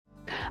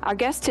Our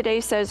guest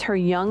today says her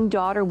young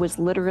daughter was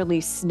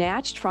literally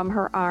snatched from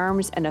her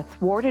arms in a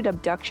thwarted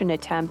abduction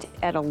attempt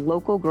at a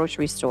local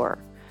grocery store.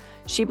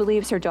 She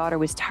believes her daughter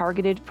was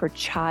targeted for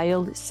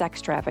child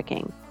sex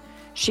trafficking.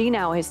 She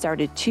now has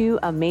started 2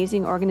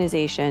 amazing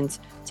organizations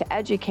to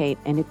educate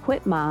and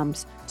equip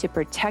moms to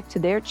protect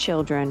their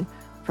children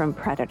from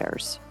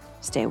predators.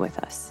 Stay with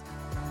us.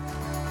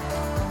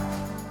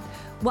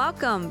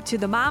 Welcome to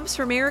the Moms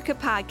for America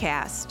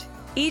podcast.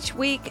 Each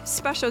week,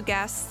 special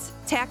guests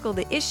tackle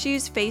the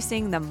issues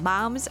facing the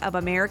moms of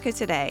America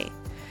today.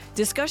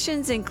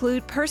 Discussions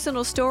include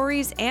personal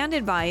stories and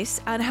advice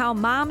on how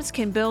moms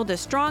can build a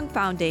strong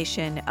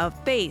foundation of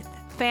faith,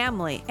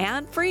 family,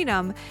 and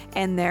freedom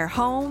in their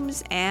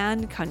homes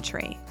and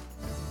country.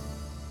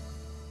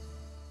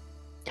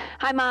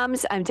 Hi,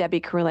 moms. I'm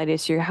Debbie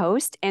Carolitis, your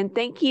host, and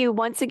thank you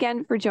once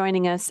again for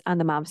joining us on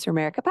the Moms for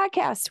America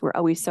podcast. We're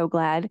always so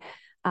glad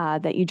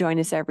that you join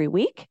us every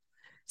week.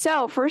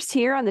 So first,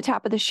 here on the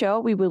top of the show,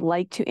 we would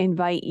like to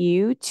invite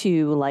you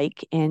to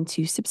like and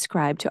to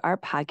subscribe to our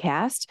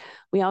podcast.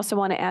 We also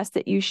want to ask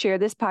that you share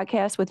this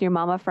podcast with your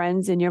mama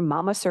friends in your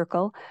mama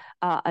circle.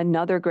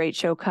 Another great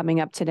show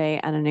coming up today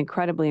on an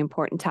incredibly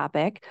important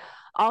topic.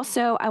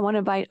 Also, I want to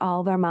invite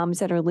all of our moms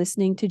that are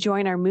listening to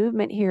join our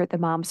movement here at the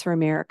Moms for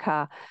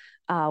America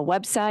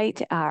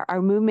website.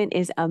 Our movement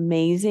is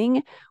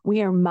amazing.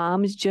 We are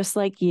moms just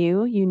like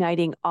you,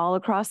 uniting all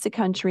across the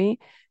country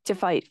to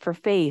fight for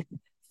faith,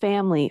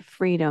 family,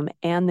 freedom,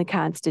 and the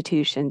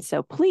Constitution.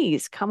 So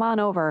please come on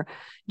over,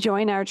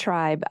 join our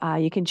tribe.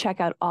 You can check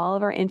out all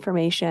of our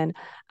information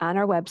on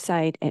our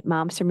website at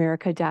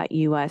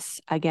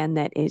momsforamerica.us. Again,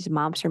 that is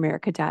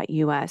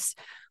momsforamerica.us.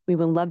 We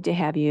would love to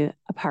have you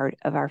a part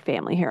of our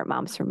family here at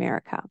Moms for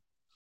America.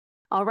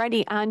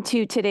 Alrighty, on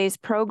to today's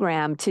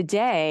program.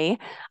 Today,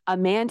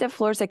 Amanda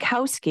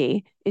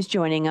Florczykowski is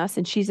joining us,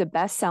 and she's a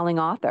best-selling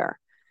author.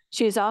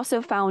 She has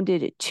also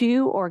founded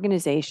 2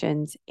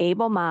 organizations,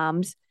 Able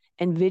Moms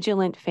and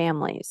Vigilant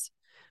Families.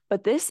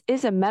 But this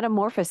is a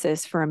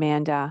metamorphosis for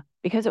Amanda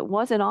because it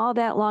wasn't all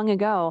that long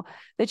ago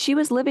that she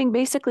was living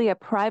basically a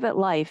private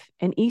life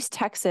in East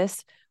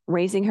Texas,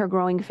 raising her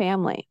growing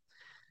family.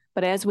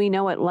 But as we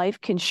know it,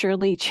 life can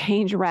surely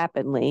change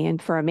rapidly.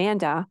 And for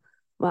Amanda,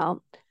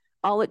 well,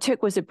 all it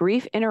took was a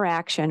brief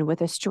interaction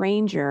with a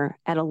stranger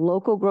at a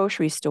local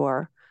grocery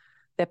store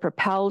that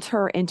propelled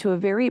her into a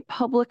very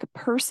public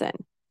person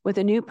with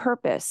a new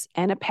purpose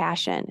and a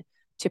passion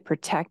to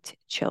protect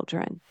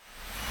children.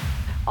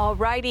 All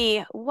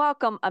righty.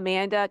 Welcome,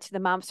 Amanda, to the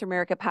Moms for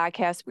America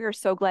podcast. We are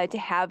so glad to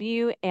have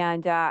you.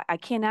 And I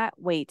cannot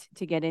wait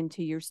to get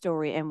into your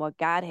story and what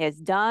God has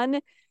done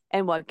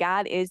and what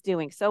God is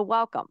doing. So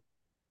welcome.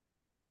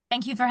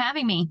 Thank you for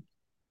having me.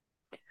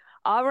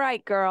 All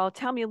right, girl.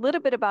 Tell me a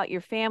little bit about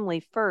your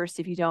family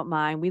first, if you don't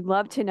mind. We'd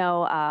love to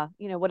know,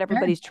 what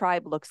everybody's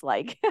tribe looks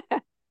like.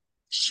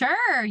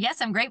 Sure. Yes,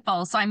 I'm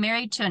grateful. So I'm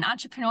married to an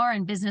entrepreneur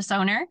and business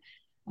owner.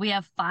 We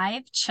have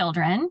 5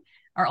 children.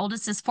 Our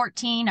oldest is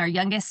 14. Our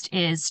youngest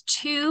is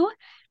 2.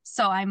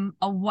 So I'm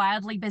a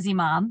wildly busy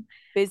mom.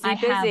 Busy.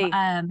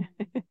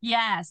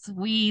 Yes,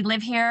 we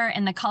live here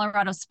in the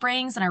Colorado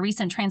Springs, and our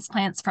recent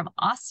transplants from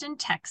Austin,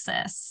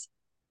 Texas.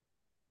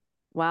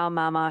 Wow,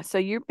 mama. So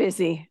you're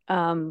busy.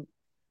 You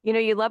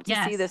love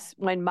to see this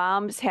when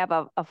moms have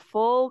a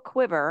full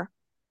quiver,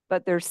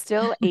 but they're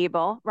still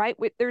able, right?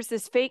 There's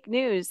this fake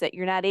news that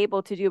you're not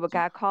able to do what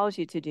God calls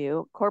you to do,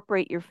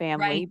 incorporate your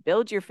family,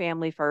 build your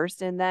family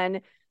first, and then,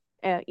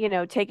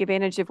 take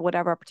advantage of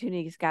whatever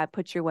opportunities God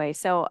puts your way.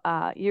 So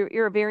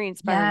you're a very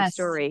inspiring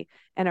story,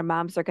 and our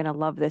moms are going to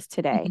love this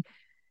today.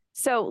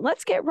 So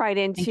let's get right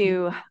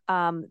into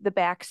the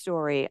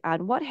backstory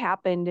on what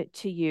happened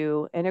to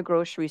you in a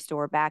grocery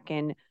store back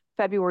in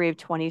February of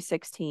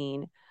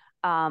 2016.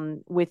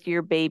 With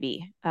your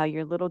baby,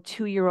 your little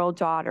 2-year-old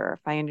daughter,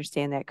 if I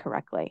understand that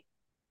correctly.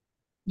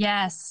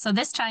 Yes. So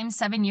this time,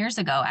 7 years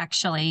ago,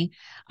 actually,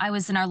 I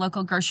was in our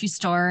local grocery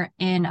store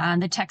in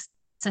the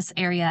Texas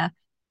area.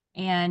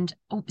 And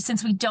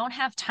since we don't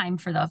have time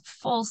for the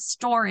full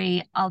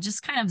story, I'll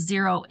just kind of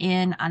zero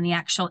in on the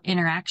actual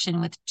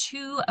interaction with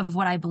 2 of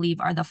what I believe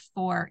are the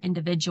 4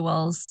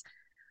 individuals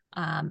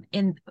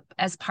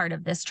as part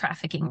of this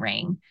trafficking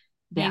ring.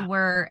 They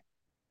were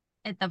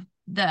at the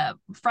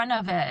front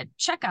of a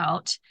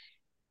checkout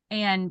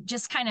and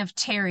just kind of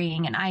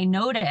tarrying. And I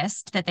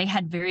noticed that they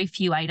had very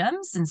few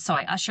items. And so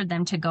I ushered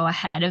them to go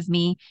ahead of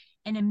me.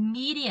 And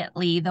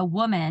immediately the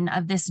woman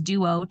of this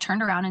duo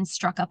turned around and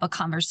struck up a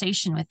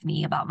conversation with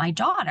me about my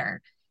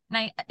daughter. And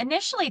I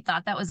initially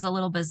thought that was a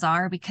little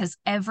bizarre because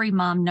every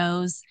mom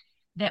knows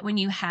that when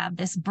you have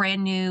this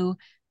brand new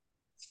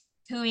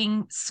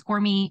cooing,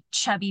 squirmy,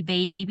 chubby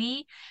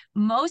baby,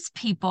 most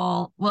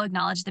people will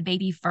acknowledge the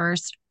baby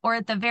first, or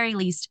at the very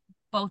least,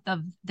 both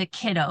of the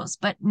kiddos,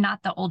 but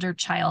not the older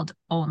child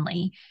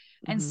only.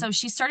 And so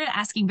she started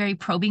asking very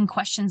probing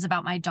questions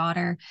about my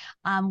daughter.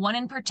 One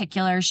in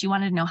particular, she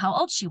wanted to know how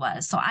old she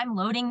was. So I'm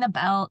loading the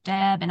belt,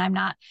 Deb, and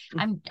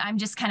I'm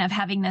just kind of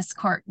having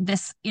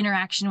this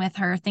interaction with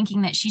her,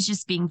 thinking that she's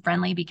just being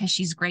friendly because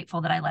she's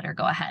grateful that I let her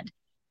go ahead.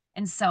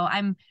 And so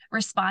I'm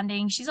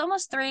responding. She's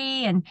almost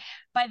 3. And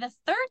by the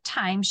third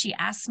time she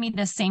asked me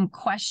the same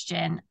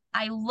question,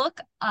 I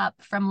look up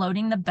from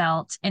loading the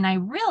belt and I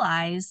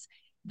realize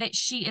that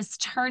she is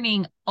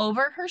turning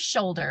over her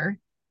shoulder.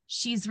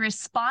 She's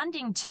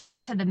responding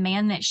to the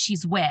man that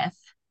she's with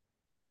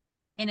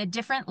in a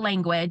different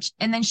language.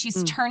 And then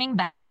she's turning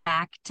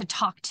back to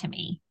talk to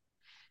me.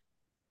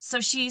 So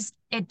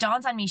it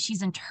dawns on me,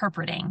 she's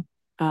interpreting.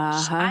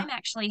 I'm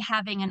actually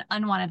having an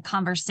unwanted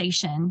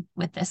conversation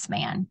with this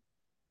man.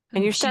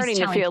 And you're starting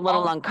to feel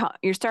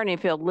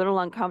a little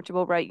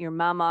uncomfortable, right? Your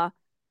mama,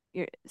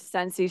 your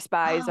Sensi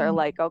spies are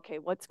like, okay,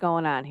 what's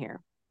going on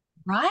here?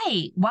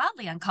 Right.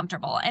 Wildly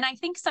uncomfortable. And I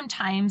think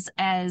sometimes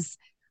as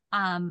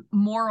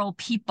moral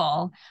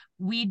people,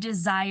 we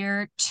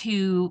desire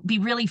to be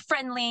really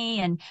friendly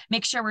and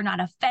make sure we're not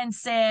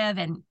offensive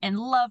and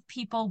love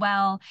people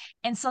well.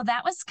 And so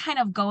that was kind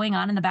of going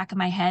on in the back of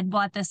my head.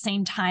 While at the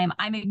same time,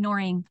 I'm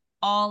ignoring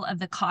all of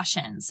the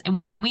cautions.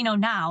 And we know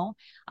now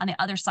on the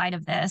other side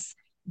of this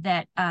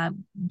that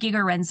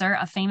Giger Renzer,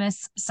 a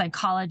famous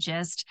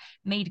psychologist,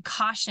 made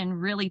caution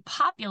really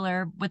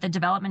popular with the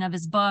development of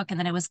his book. And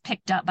then it was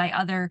picked up by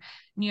other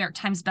New York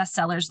Times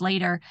bestsellers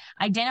later,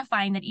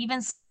 identifying that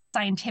even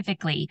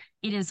scientifically,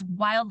 it is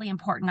wildly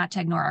important not to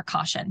ignore our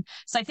caution.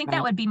 So I think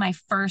that would be my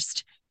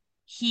first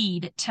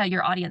heed to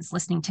your audience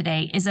listening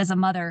today is, as a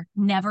mother,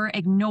 never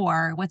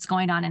ignore what's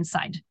going on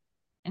inside.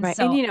 And right.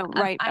 So,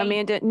 and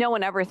Amanda, no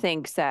one ever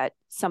thinks that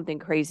something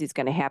crazy is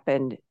going to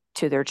happen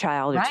to their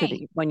child or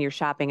when you're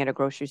shopping at a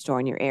grocery store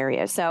in your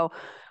area. So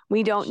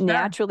we don't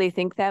naturally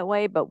think that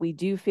way, but we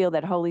do feel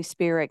that Holy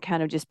Spirit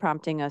kind of just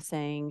prompting us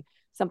saying,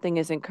 something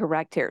isn't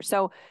correct here.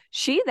 So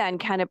she then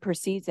kind of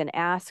proceeds and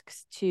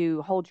asks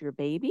to hold your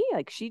baby.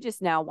 Like she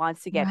just now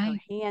wants to get her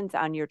hands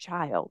on your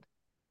child.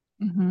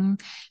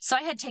 So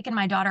I had taken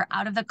my daughter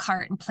out of the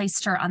cart and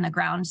placed her on the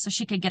ground so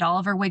she could get all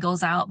of her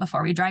wiggles out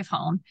before we drive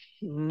home.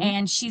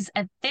 And she's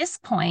at this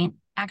point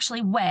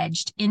actually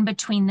wedged in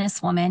between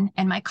this woman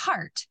and my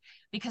cart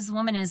because the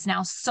woman is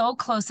now so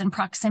close in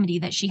proximity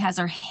that she has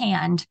her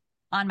hand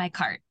on my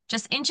cart,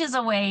 just inches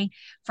away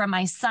from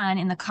my son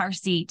in the car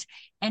seat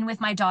and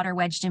with my daughter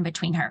wedged in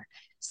between her.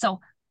 So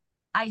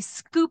I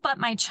scoop up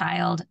my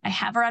child. I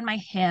have her on my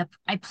hip.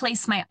 I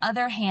place my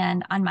other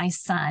hand on my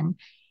son.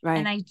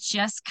 And I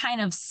just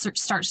kind of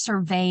start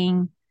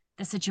surveying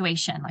the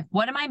situation. Like,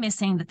 what am I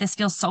missing that this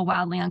feels so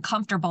wildly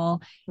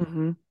uncomfortable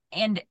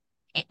and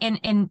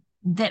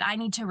that I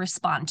need to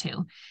respond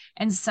to?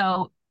 And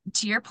so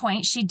to your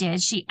point, she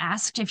did. She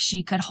asked if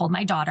she could hold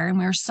my daughter, and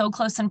we were so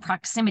close in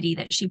proximity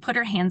that she put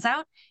her hands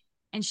out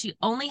and she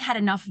only had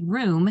enough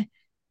room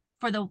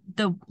for the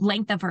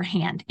length of her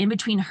hand in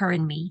between her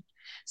and me.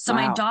 So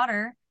my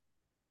daughter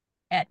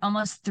at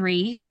almost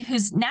 3,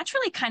 who's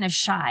naturally kind of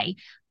shy,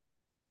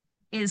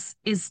 is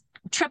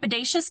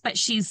trepidatious, but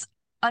she's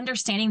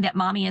understanding that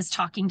mommy is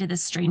talking to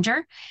this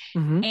stranger.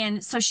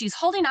 And so she's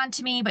holding on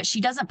to me, but she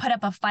doesn't put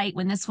up a fight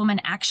when this woman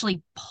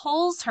actually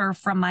pulls her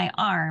from my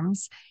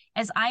arms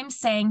as I'm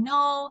saying,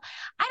 no,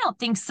 I don't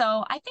think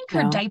so. I think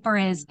her diaper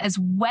is as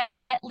wet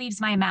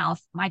leaves my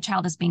mouth. My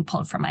child is being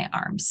pulled from my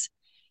arms.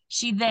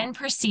 She then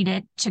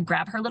proceeded to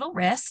grab her little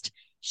wrist.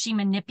 She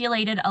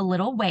manipulated a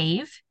little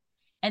wave.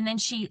 And then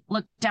she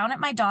looked down at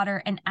my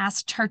daughter and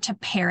asked her to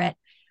parrot,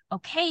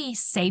 okay,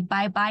 say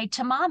bye-bye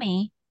to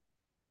mommy.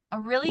 A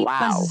really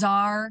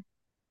bizarre,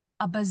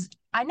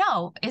 I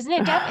know, isn't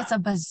it, Deb? It's a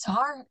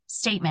bizarre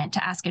statement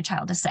to ask a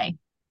child to say.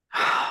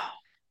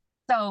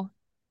 So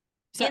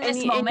in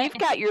this moment, and you've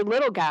got your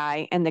little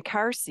guy in the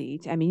car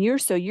seat. I mean,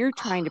 you're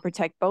trying to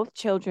protect both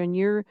children.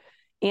 You're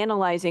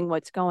analyzing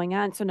what's going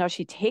on. So now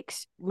she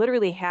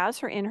literally has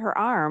her in her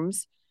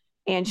arms,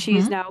 and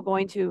she's now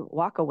going to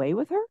walk away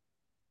with her.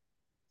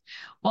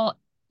 Well,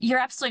 you're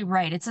absolutely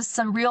right. It's a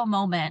surreal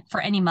moment for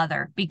any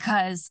mother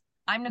because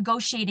I'm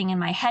negotiating in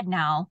my head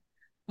now.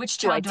 Which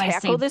child do I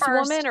tackle this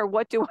first? Woman, or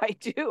what do I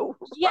do?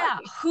 Yeah,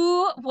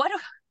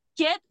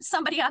 get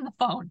somebody on the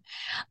phone.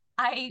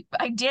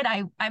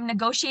 I'm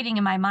negotiating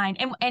in my mind,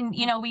 and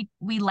you know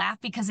we laugh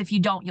because if you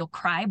don't, you'll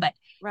cry. But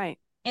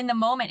in the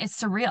moment, it's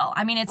surreal.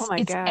 I mean, it's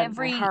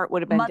every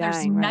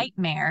mother's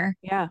nightmare.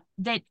 Yeah.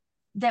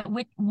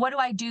 What do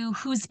I do?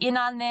 Who's in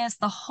on this?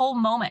 The whole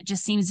moment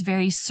just seems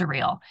very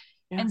surreal.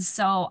 Yeah. And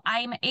so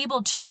I'm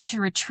able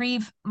to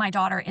retrieve my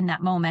daughter in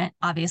that moment,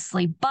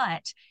 obviously,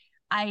 but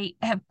I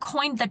have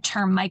coined the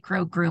term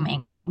micro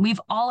grooming.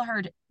 We've all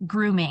heard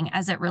grooming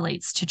as it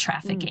relates to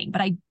trafficking,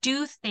 but I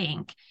do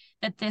think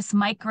that this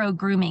micro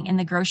grooming in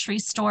the grocery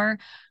store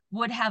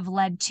would have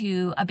led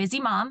to a busy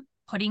mom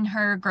putting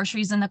her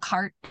groceries in the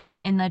cart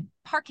in the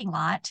parking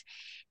lot,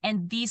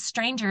 and these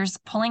strangers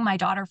pulling my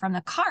daughter from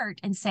the cart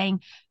and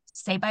saying,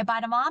 say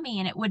bye-bye to mommy.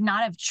 And it would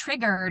not have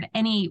triggered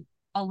any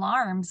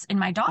alarms in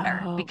my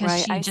daughter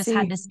because she just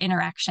had this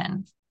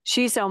interaction.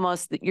 She's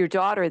your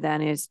daughter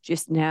then is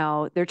just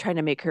now, they're trying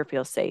to make her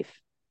feel safe.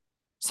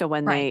 So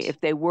when if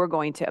they were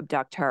going to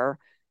abduct her,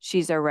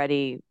 she's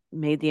already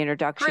made the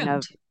introduction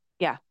of.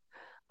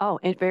 Oh,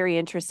 and very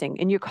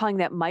interesting. And you're calling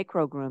that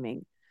micro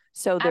grooming.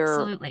 So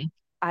Absolutely.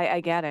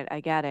 I get it. I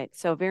get it.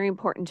 So very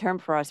important term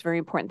for us, very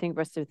important thing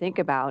for us to think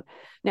about.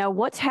 Now,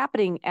 what's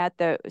happening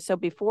so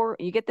before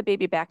you get the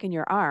baby back in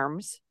your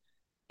arms,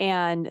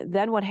 and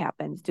then what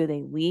happens? Do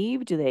they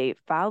leave? Do they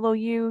follow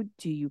you?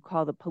 Do you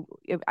call the police?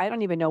 I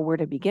don't even know where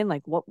to begin.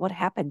 Like what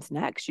happens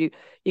next? You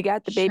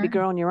got the baby Sure.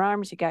 girl in your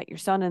arms, you got your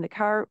son in the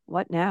car.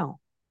 What now?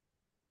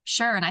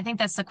 Sure. And I think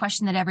that's the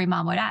question that every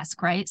mom would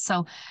ask, right?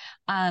 So,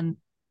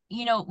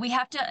 we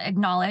have to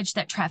acknowledge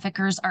that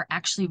traffickers are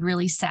actually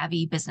really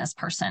savvy business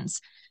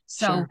persons.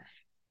 So Sure.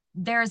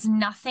 there's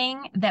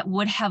nothing that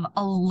would have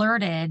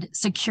alerted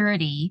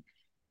security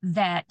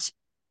that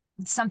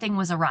something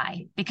was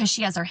awry because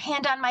she has her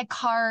hand on my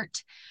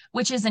cart,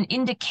 which is an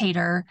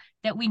indicator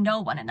that we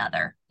know one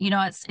another.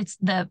 It's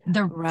the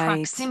Right.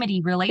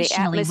 proximity The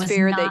relationally was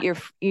atmosphere that not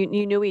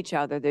you knew each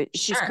other, that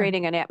she's sure.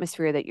 creating an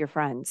atmosphere that you're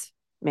friends,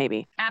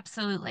 maybe.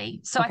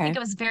 Absolutely. So I think Okay. it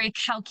was very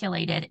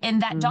calculated.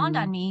 And that dawned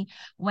Mm-hmm. on me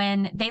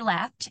when they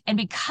left. And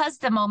because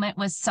the moment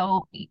was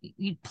so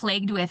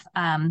plagued with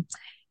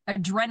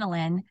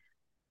adrenaline,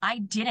 I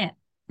didn't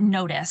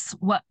notice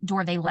what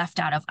door they left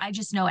out of. I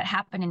just know it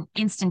happened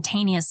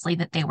instantaneously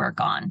that they were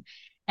gone.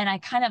 And I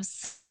kind of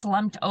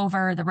slumped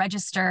over the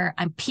register.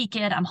 I'm peaked.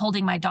 I'm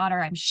holding my daughter.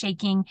 I'm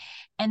shaking.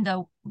 And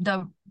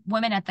the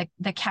woman at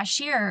the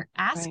cashier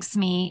Right. asks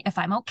me if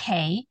I'm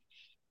okay.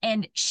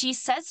 And she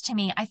says to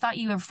me, I thought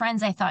you were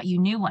friends. I thought you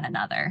knew one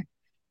another.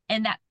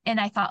 And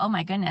I thought, oh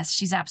my goodness,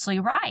 she's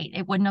absolutely right.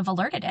 It wouldn't have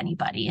alerted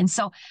anybody. And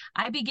so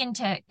I begin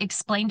to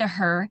explain to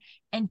her.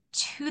 And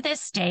to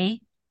this day,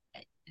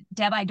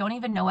 Deb, I don't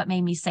even know what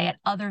made me say it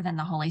other than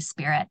the Holy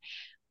Spirit,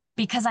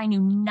 because I knew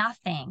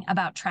nothing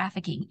about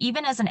trafficking.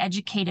 Even as an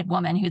educated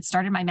woman who had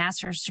started my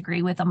master's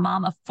degree with a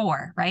mom of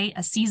four, right?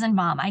 A seasoned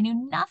mom, I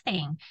knew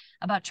nothing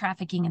about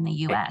trafficking in the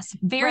US.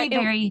 Very, Right.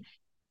 And very,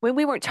 when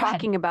we weren't go ahead.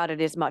 talking about it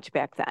as much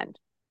back then,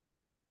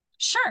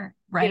 Sure,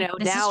 right?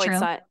 This is now it's true.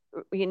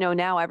 not,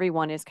 now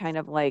everyone is kind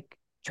of like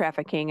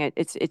trafficking.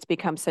 It's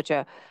become such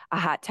a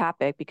hot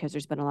topic because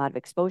there's been a lot of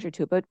exposure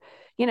to it. But,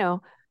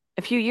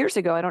 a few years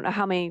ago, I don't know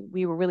how many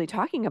we were really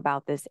talking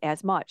about this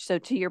as much. So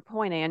to your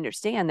point, I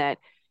understand that,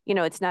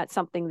 it's not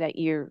something that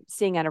you're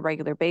seeing on a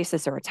regular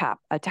basis or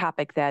a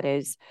topic that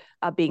is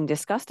being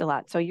discussed a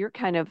lot. So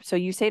so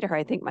you say to her,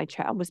 I think my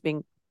child was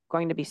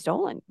going to be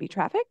stolen, be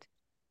trafficked.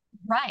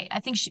 Right.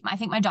 I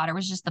think my daughter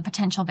was just the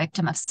potential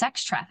victim of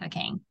sex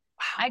trafficking.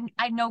 Wow.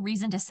 I had no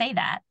reason to say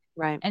that.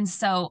 Right. And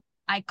so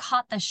I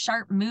caught the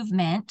sharp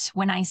movement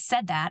when I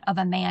said that of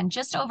a man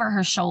just over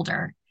her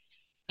shoulder.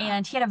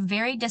 And he had a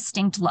very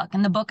distinct look.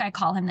 In the book, I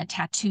call him the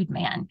tattooed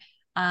man.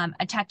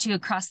 A tattoo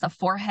across the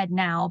forehead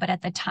now, but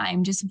at the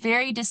time, just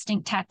very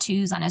distinct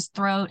tattoos on his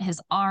throat,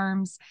 his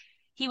arms.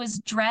 He was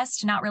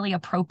dressed not really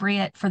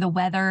appropriate for the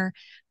weather.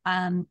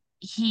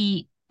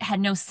 He had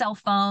no cell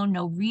phone,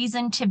 no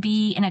reason to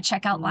be in a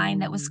checkout line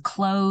that was Mm,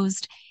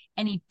 closed.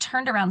 And he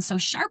turned around so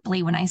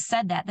sharply when I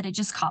said that it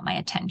just caught my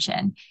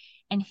attention.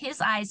 And his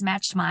eyes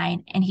matched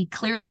mine, and he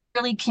clearly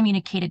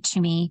communicated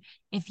to me,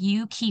 if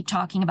you keep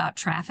talking about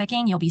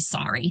trafficking, you'll be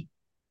sorry.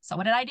 So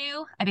what did I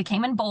do? I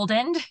became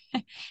emboldened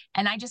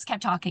and I just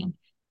kept talking.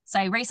 So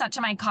I race out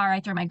to my car. I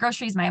throw my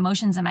groceries, my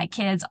emotions, and my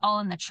kids all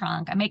in the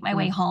trunk. I make my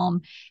way mm.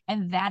 home.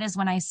 And that is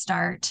when I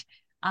start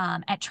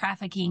at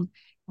trafficking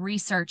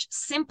research,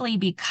 simply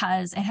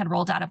because it had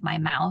rolled out of my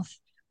mouth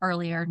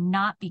earlier,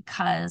 not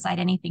because I had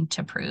anything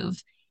to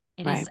prove.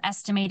 It Right. is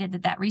estimated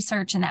that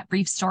research and that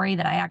brief story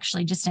that I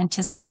actually just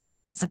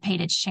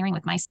anticipated sharing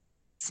with my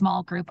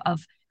small group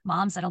of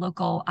moms at a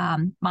local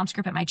moms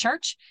group at my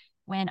church,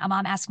 when a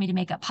mom asked me to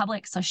make it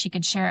public so she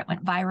could share it,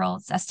 went viral.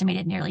 It's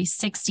estimated nearly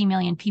 60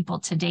 million people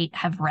to date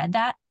have read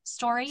that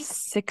story.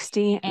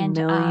 60 And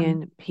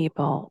million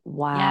people.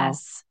 Wow.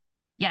 yes,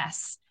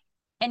 yes.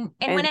 And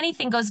when And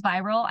anything goes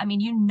viral, I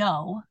mean,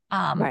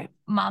 right.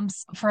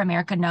 Moms for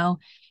America know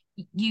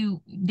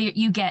you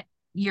get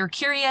you're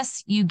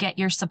curious, you get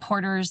your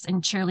supporters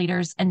and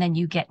cheerleaders, and then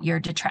you get your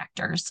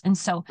detractors. And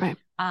so Right.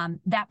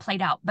 that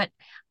played out. But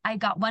I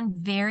got one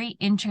very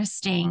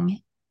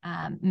interesting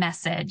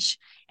message,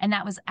 and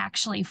that was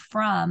actually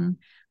from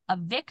a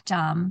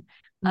victim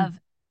Mm. of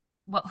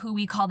who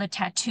we call the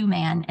tattoo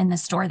man in the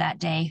store that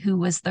day, who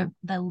was the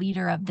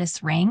leader of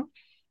this ring.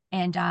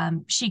 And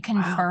she Wow.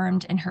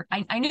 confirmed in her,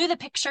 I knew the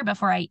picture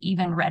before I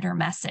even read her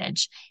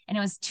message. And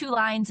it was 2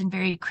 lines and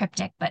very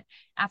cryptic. But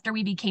after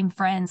we became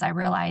friends, I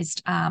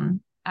realized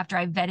after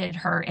I vetted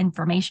her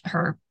information,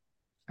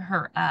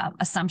 her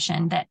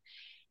assumption that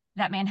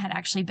man had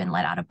actually been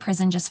let out of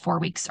prison just 4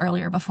 weeks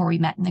earlier before we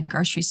met in the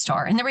grocery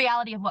store. And the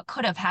reality of what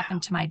could have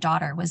happened to my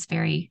daughter was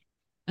very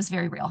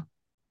real.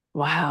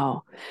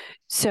 Wow.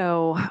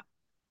 So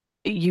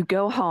you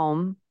go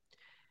home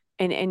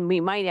and we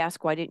might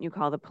ask, why didn't you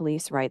call the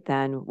police right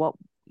then? What,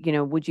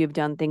 would you have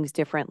done things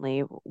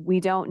differently?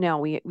 We don't know.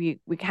 We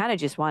kind of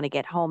just want to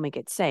get home and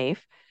get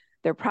safe.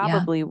 There Yeah.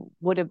 probably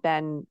would have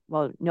been,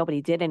 well,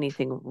 nobody did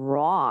anything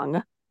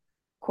wrong,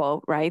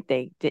 quote, right?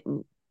 They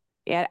didn't.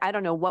 Yeah, I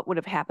don't know what would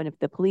have happened if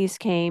the police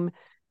came.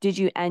 Did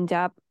you end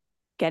up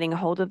getting a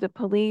hold of the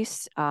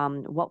police?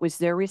 What was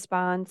their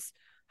response?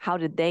 How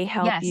did they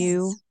help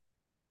you? Yes.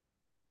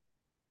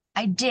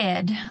 I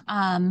did.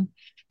 And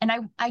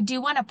I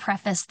do want to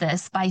preface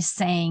this by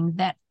saying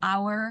that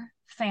our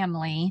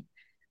family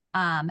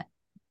um,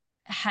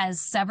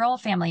 has several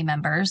family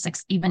members,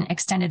 even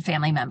extended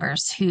family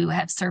members, who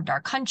have served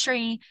our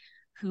country,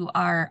 who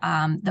are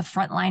the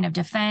front line of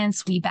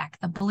defense. We back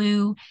the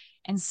blue.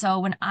 And so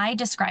when I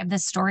describe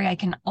this story, I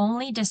can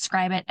only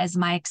describe it as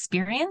my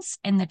experience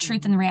and the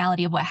truth and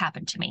reality of what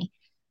happened to me.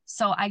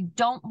 So I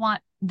don't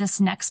want this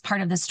next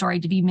part of the story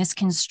to be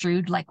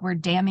misconstrued like we're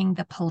damning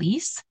the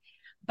police,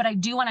 but I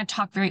do want to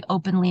talk very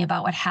openly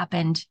about what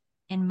happened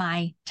in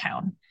my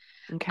town.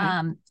 Okay.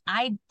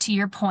 I, to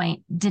your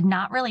point, did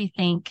not really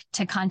think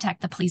to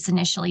contact the police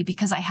initially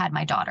because I had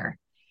my daughter.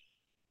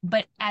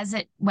 But as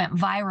it went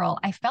viral,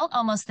 I felt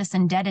almost this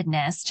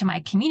indebtedness to my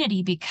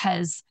community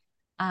because,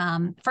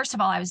 first of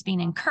all, I was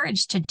being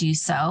encouraged to do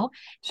so.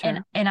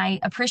 Sure. And I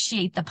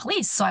appreciate the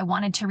police. So I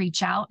wanted to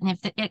reach out. And if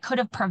it could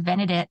have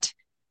prevented it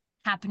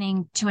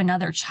happening to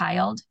another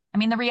child. I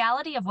mean, the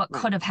reality of what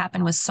could have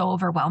happened was so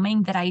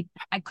overwhelming that I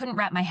couldn't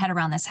wrap my head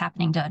around this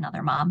happening to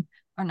another mom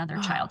or another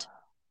child.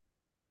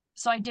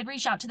 So I did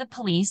reach out to the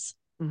police.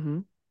 Mm-hmm.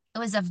 It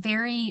was a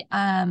very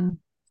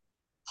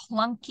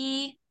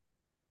clunky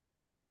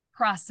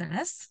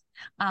process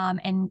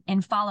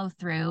and follow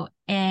through.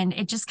 And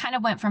it just kind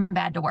of went from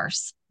bad to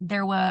worse.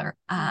 There were,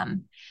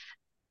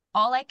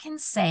 all I can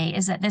say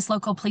is that this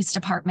local police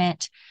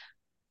department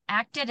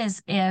acted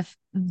as if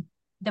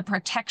the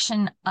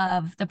protection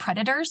of the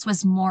predators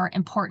was more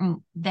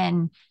important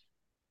than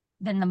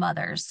the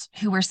mothers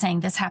who were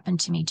saying, this happened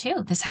to me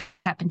too. This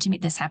happened to me.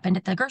 This happened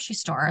at the grocery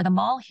store or the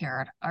mall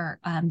here or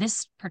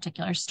this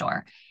particular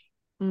store.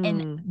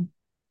 And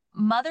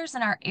mothers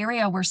in our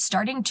area were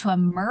starting to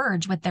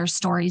emerge with their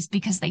stories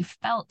because they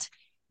felt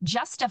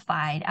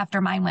justified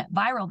after mine went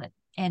viral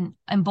and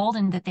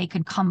emboldened that they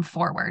could come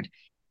forward.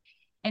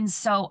 And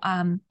so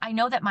I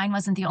know that mine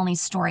wasn't the only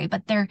story,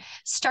 but there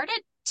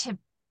started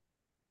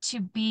to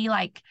be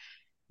like,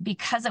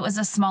 because it was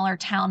a smaller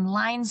town,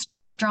 lines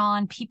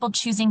drawn, people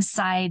choosing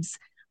sides,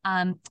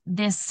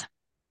 this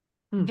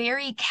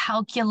very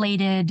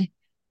calculated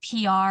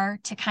PR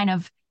to kind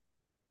of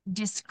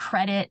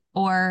discredit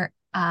or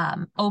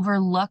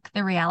overlook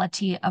the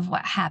reality of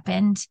what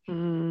happened.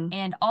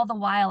 And all the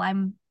while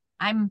I'm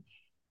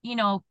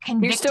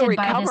convicted. You're still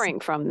recovering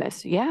from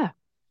this. Yeah.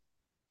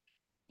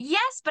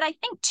 Yes, but I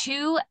think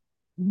too,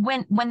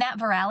 when that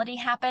virality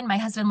happened, my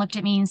husband looked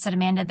at me and said,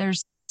 Amanda,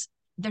 there's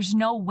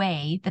no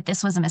way that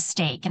this was a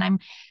mistake.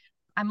 And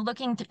I'm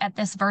looking at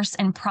this verse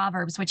in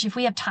Proverbs, which if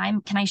we have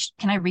time, can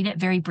I read it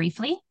very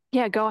briefly?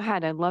 Yeah, go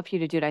ahead. I'd love you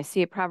to do it. I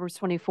see it, Proverbs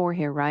 24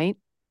 here, right?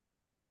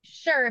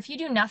 Sure. If you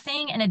do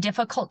nothing in a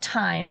difficult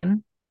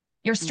time,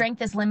 your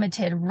strength is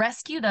limited.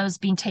 Rescue those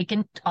being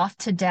taken off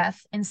to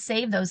death and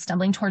save those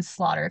stumbling towards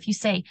slaughter. If you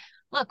say,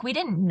 look, we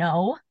didn't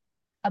know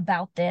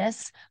about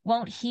this,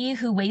 won't he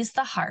who weighs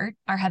the heart,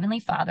 our Heavenly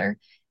Father,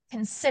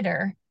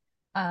 consider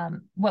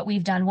what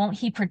we've done? Won't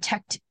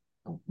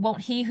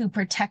he who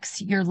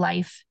protects your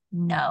life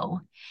know?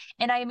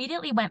 And I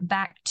immediately went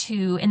back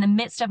to, in the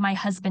midst of my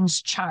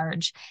husband's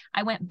charge,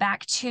 I went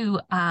back to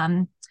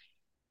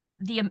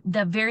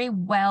the very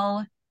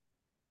well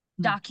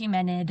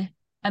documented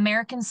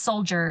American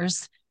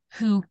soldiers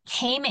who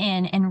came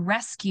in and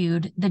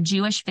rescued the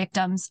Jewish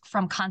victims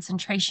from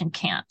concentration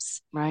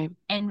camps. Right.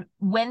 And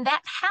when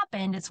that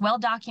happened, it's well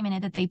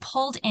documented that they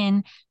pulled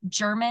in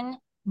German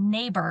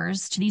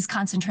neighbors to these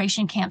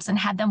concentration camps and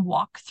had them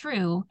walk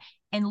through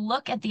and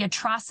look at the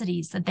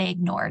atrocities that they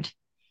ignored.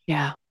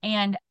 Yeah.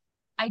 And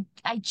I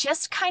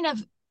just kind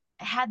of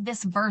had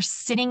this verse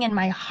sitting in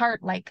my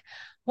heart, like,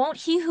 won't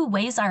he who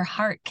weighs our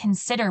heart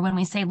consider when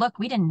we say, look,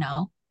 we didn't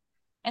know.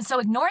 And so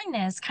ignoring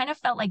this kind of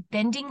felt like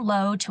bending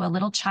low to a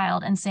little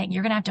child and saying,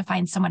 you're going to have to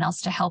find someone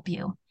else to help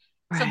you.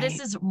 Right. So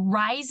this is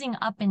rising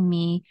up in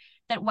me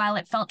that while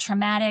it felt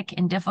traumatic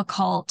and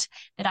difficult,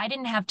 that I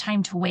didn't have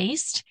time to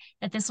waste,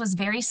 that this was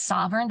very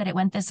sovereign, that it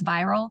went this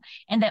viral,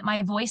 and that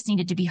my voice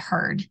needed to be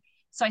heard.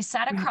 So I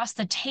sat across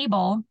the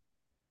table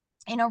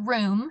in a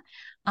room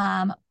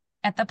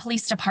at the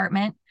police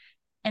department.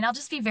 And I'll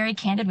just be very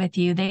candid with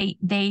you.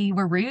 They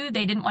were rude.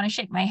 They didn't want to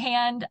shake my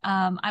hand.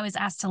 I was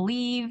asked to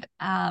leave,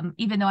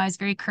 even though I was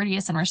very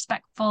courteous and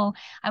respectful.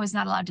 I was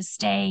not allowed to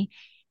stay.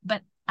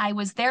 But I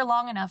was there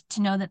long enough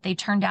to know that they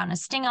turned down a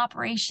sting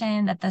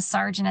operation, that the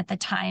sergeant at the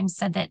time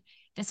said that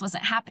this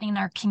wasn't happening in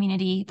our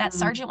community. That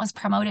sergeant was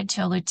promoted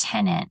to a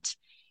lieutenant.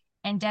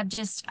 And Deb,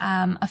 just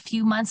a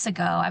few months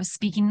ago, I was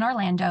speaking in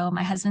Orlando.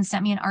 My husband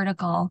sent me an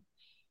article.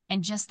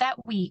 And just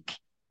that week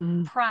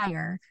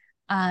prior,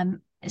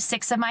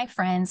 6 of my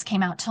friends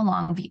came out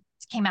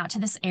to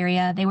this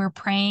area. They were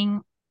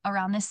praying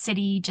around the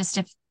city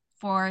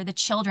for the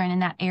children in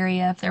that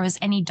area, if there was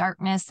any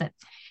darkness, that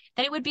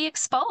it would be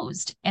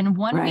exposed. And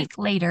 1 week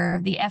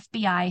later, the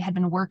FBI had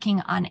been working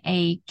on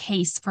a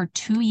case for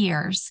 2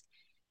 years.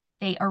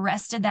 They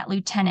arrested that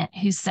lieutenant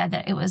who said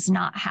that it was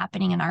not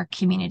happening in our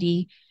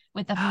community,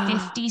 with a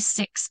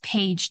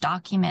 56-page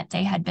document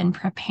they had been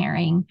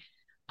preparing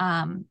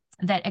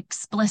that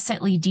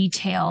explicitly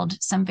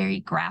detailed some very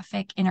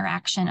graphic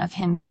interaction of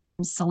him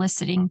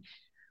soliciting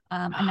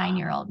a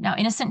 9-year-old. Now,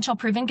 innocent until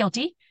proven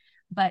guilty,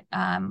 but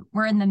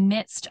we're in the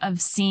midst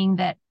of seeing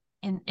that,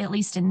 at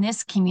least in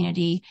this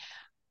community,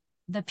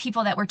 the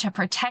people that were to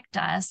protect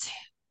us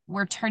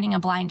were turning a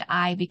blind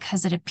eye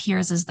because it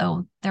appears as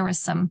though there was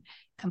some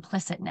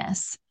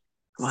complicitness.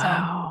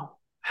 Wow. So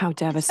how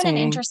devastating. It's been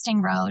an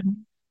interesting road.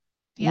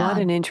 Yeah.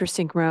 What an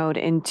interesting road.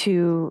 And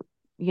to,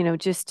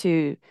 just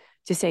to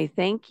say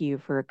thank you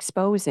for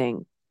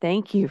exposing,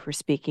 thank you for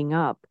speaking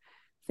up,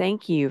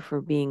 thank you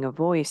for being a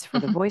voice for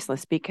the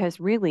voiceless, because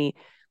really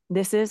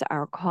this is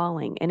our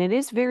calling and it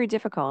is very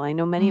difficult. I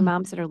know many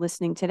moms that are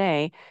listening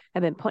today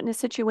have been put in a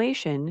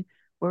situation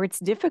where it's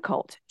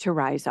difficult to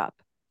rise up.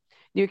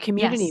 Your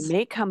community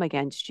may come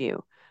against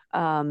you.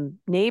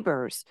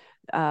 Neighbors,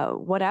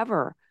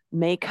 whatever,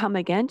 may come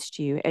against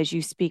you as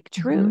you speak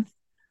truth.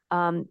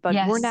 But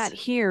we're not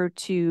here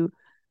to,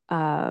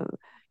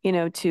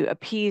 to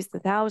appease the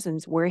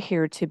thousands. We're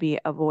here to be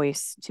a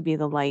voice, to be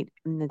the light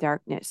in the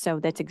darkness. So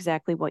that's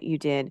exactly what you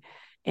did.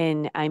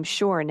 And I'm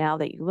sure now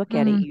that you look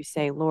at it, you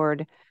say,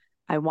 Lord,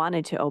 I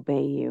wanted to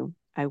obey you.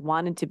 I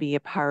wanted to be a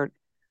part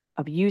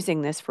of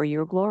using this for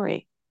your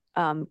glory.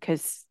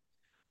 Because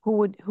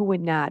who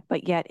would not?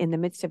 But yet in the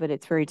midst of it,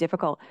 it's very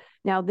difficult.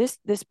 Now this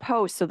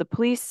post, so the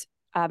police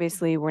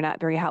obviously were not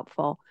very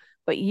helpful,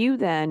 but you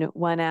then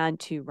went on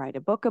to write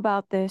a book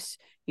about this.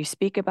 You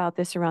speak about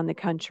this around the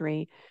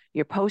country.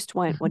 Your post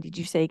went, what did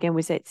you say again?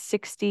 Was it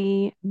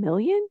 60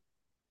 million?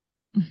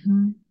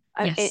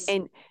 Yes.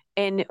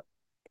 And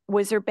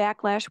was there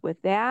backlash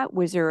with that?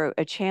 Was there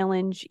a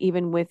challenge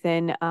even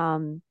within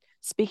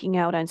speaking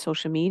out on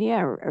social media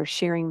or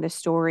sharing the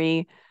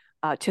story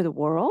to the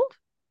world?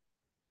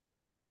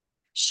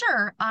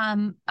 Sure.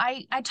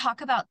 I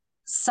talk about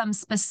some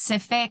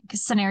specific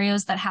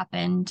scenarios that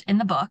happened in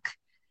the book.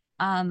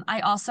 I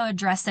also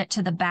address it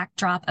to the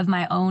backdrop of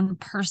my own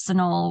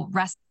personal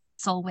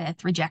wrestle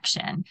with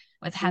rejection,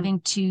 with having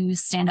to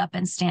stand up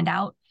and stand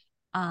out.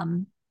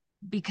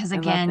 Because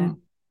again,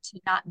 to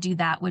not do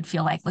that would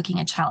feel like looking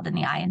a child in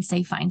the eye and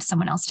say, find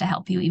someone else to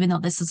help you, even though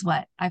this is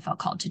what I felt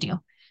called to do.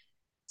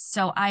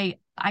 So I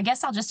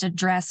guess I'll just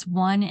address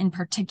one in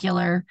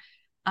particular.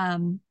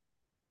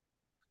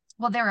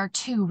 Well, there are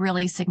two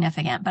really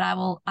significant, but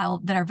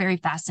I'll that are very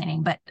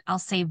fascinating, but I'll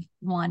save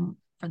one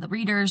for the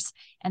readers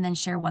and then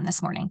share one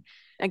this morning.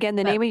 Again,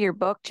 the name of your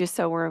book, just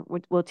so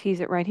we'll tease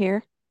it right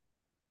here.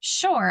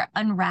 Sure.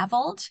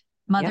 Unraveled,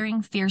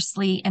 Mothering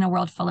Fiercely in a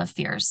World Full of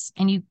Fears.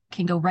 And you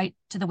can go right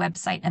to the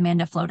website,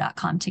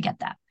 amandaflo.com, to get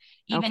that,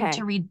 even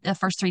to read the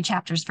first 3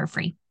 chapters for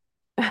free.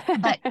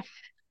 But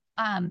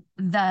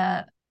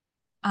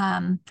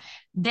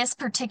this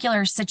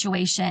particular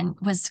situation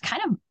was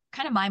kind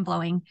of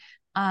mind-blowing.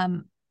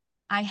 I'm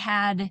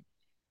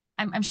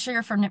sure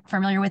you're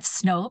familiar with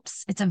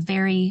Snopes. It's a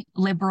very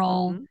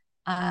liberal,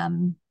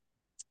 I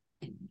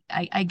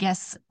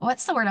guess,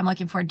 what's the word I'm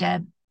looking for,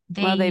 Deb?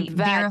 They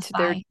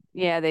verify.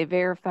 They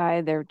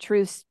verify their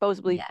truth,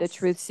 supposedly the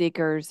truth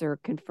seekers or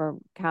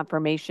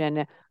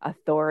confirmation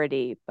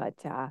authority, but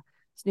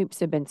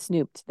snoops have been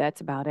snooped. That's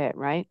about it,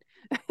 right?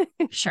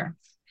 Sure.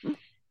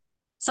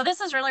 So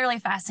this is really, really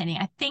fascinating.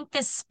 I think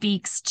this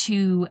speaks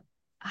to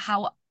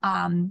how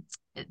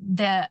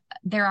there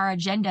are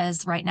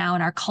agendas right now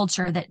in our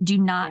culture that do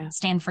not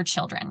stand for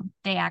children.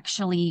 They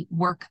actually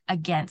work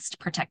against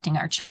protecting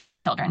our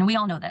children. And we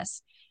all know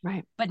this.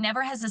 Right. But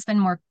never has this been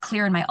more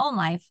clear in my own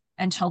life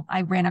until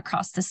I ran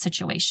across this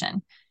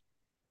situation.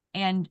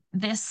 And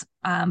this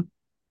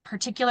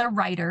particular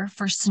writer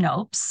for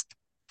Snopes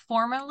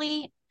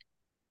formerly,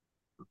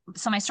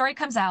 so my story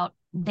comes out,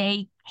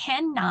 they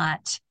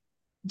cannot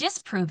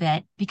disprove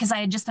it because I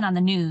had just been on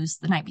the news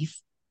the night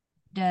before,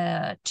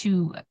 the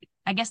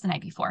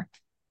night before.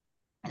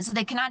 And so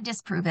they cannot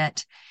disprove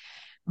it,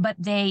 but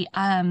they,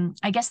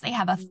 I guess they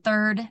have a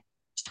third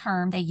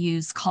term they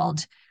use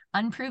called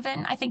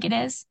unproven, I think it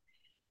is.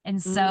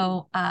 And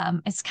so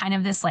it's kind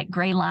of this like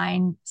gray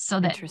line so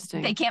that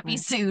they can't be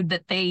sued,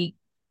 that they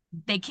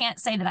can't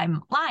say that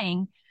I'm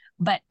lying,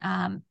 but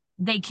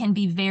they can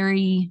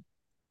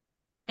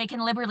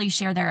liberally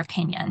share their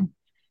opinion.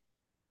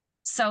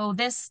 So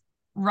this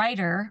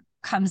writer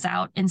comes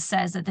out and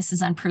says that this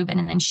is unproven.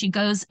 And then she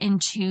goes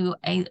into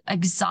a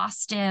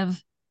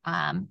exhaustive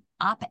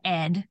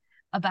op-ed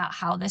about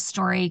how this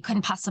story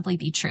couldn't possibly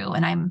be true.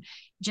 And I'm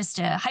just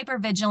a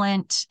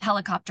hyper-vigilant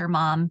helicopter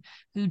mom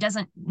who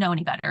doesn't know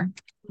any better.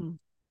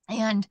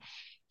 And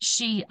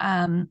she,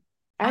 I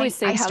always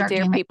say, how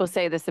dare people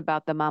say this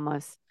about the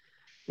mamas?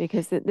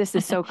 Because this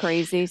is so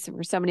crazy. So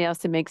for somebody else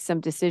to make some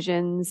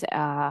decisions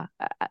on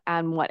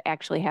what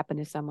actually happened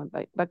to someone.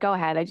 But go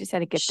ahead. I just had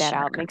to get that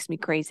out. It makes me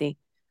crazy.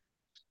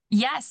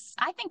 Yes.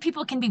 I think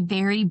people can be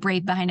very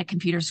brave behind a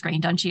computer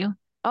screen, don't you?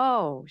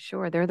 Oh,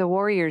 sure. They're the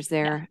warriors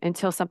there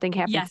until something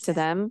happens to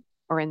them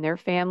or in their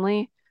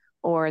family,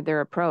 or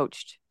they're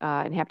approached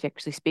and have to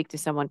actually speak to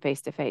someone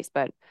face to face.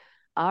 But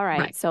all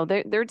right. So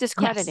they're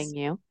discrediting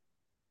you.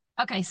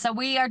 Okay. So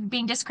we are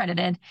being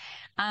discredited.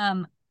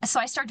 So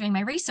I start doing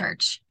my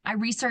research. I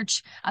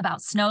research about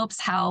Snopes,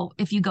 how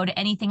if you go to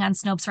anything on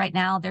Snopes right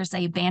now, there's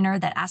a banner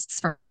that asks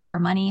for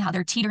money, how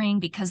they're teetering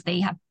because they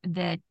have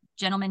the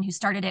gentleman who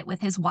started it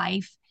with his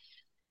wife.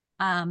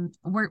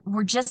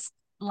 We're just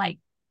like,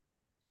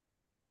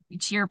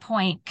 to your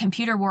point,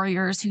 computer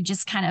warriors who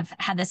just kind of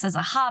had this as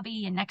a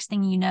hobby. And next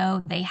thing you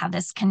know, they have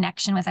this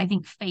connection with, I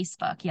think,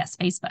 Facebook. Yes,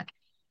 Facebook.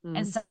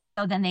 And so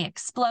then they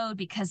explode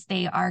because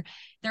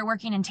they're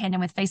working in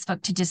tandem with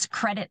Facebook to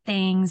discredit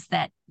things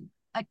that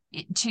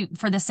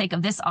for the sake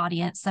of this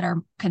audience that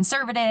are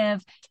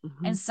conservative.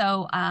 And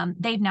so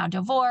they've now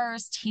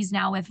divorced. He's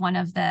now with one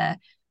of the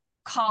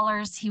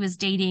callers. He was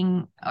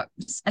dating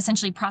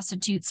essentially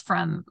prostitutes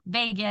from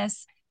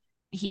Vegas.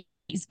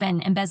 He's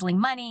been embezzling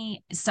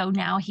money. So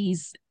now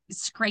he's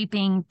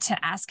scraping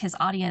to ask his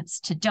audience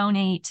to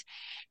donate.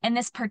 And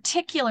this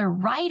particular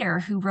writer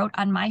who wrote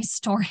on my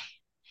story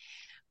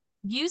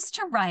used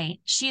to write,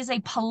 she is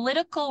a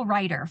political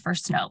writer for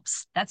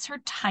Snopes. That's her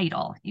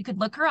title. You could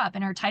look her up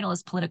and her title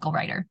is political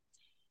writer.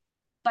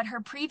 But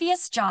her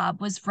previous job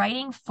was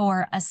writing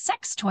for a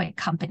sex toy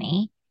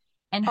company.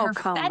 And her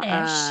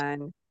fetish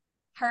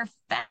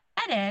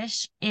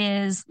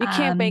is... You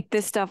can't make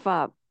this stuff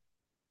up.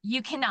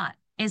 You cannot.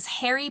 Is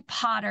Harry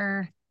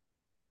Potter,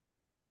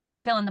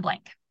 fill in the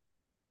blank.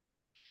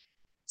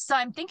 So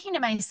I'm thinking to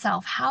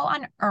myself, how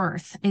on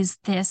earth is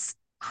this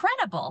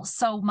credible?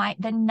 So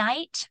the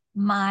night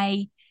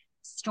my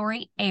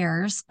story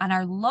airs on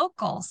our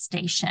local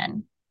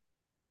station,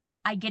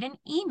 I get an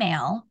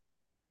email,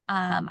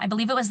 I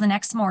believe it was the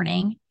next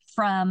morning,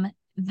 from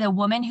the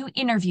woman who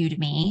interviewed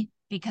me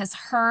because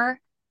her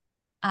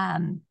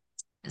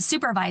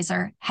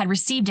supervisor had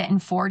received it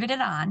and forwarded it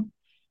on.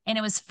 And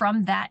it was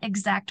from that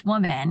exact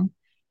woman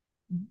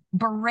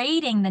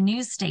berating the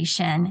news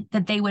station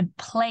that they would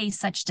play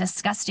such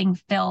disgusting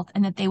filth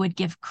and that they would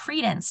give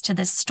credence to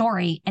this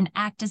story and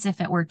act as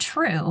if it were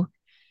true.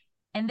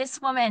 And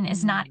this woman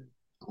is not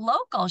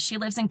local. She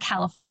lives in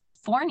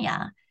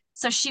California.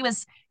 So she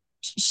was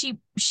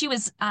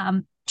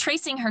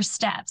tracing her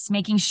steps,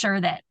 making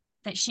sure that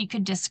she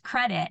could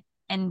discredit.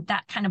 And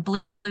that kind of blew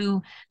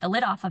the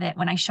lid off of it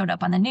when I showed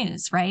up on the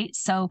news, right?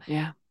 So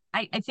yeah.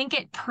 I think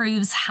it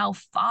proves how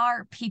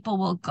far people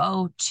will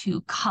go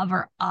to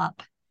cover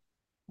up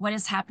what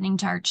is happening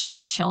to our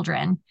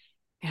children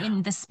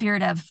in the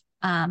spirit of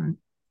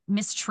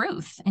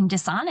mistruth and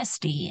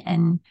dishonesty.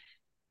 And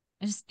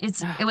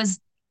it was,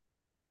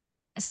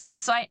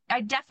 so I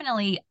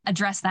definitely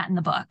address that in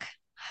the book.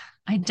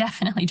 And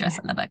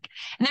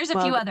there's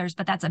a few others,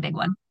 but that's a big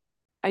one.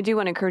 I do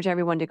want to encourage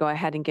everyone to go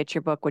ahead and get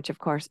your book, which of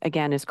course,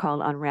 again, is called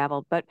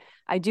Unraveled. But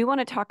I do want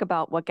to talk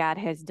about what God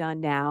has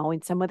done now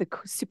and some of the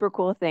super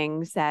cool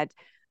things that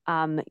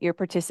you're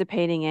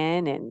participating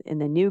in and in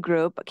the new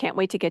group. I can't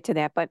wait to get to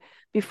that. But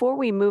before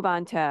we move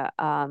on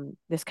to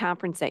this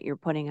conference that you're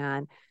putting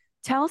on,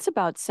 tell us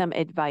about some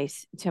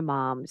advice to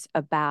moms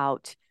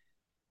about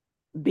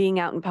being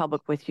out in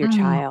public with your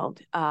child,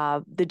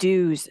 the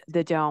do's,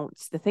 the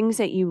don'ts, the things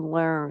that you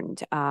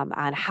learned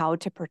on how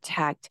to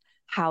protect,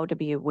 how to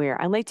be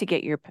aware. I'd like to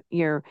get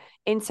your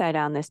insight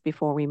on this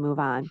before we move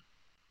on.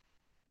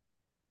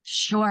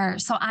 Sure.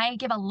 So I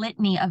give a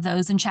litany of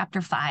those in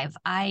chapter 5.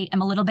 I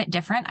am a little bit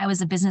different. I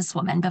was a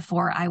businesswoman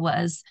before I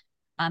was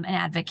an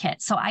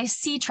advocate. So I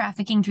see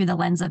trafficking through the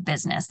lens of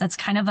business. That's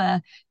kind of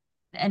an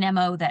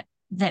MO that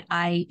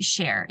I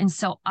share. And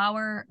so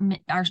our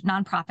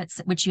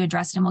nonprofits, which you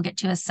addressed and we'll get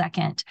to a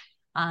second,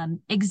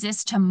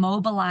 exist to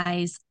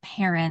mobilize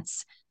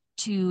parents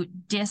to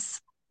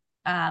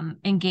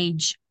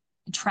engage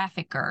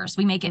traffickers.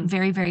 We make it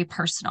very, very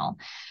personal.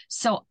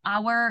 So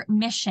our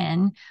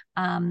mission,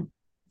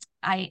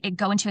 I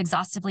go into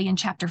exhaustively in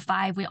chapter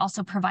 5. We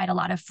also provide a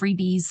lot of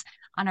freebies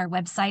on our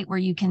website where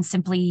you can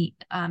simply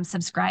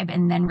subscribe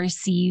and then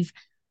receive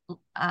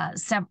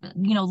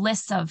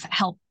lists of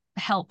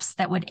helps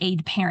that would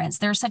aid parents.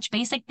 There are such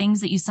basic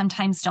things that you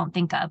sometimes don't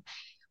think of.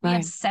 We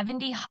have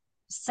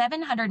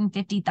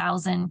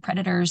 750,000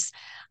 predators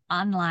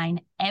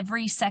online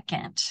every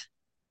second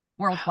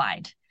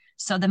worldwide.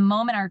 So the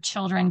moment our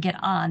children get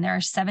on, there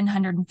are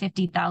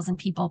 750,000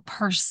 people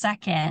per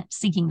second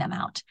seeking them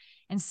out.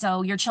 And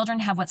so your children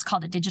have what's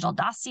called a digital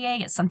dossier.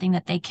 It's something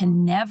that they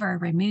can never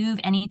remove,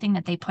 anything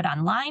that they put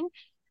online,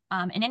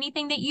 and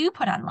anything that you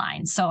put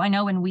online. So I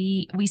know when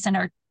we send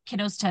our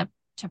kiddos to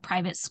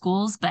private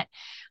schools, but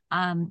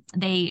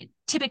they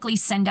typically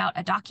send out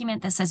a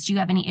document that says, do you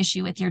have any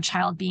issue with your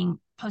child being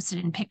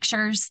posted in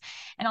pictures?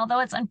 And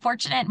although it's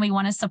unfortunate and we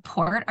want to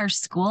support our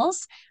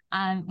schools,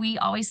 we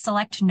always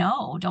select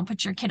no. Don't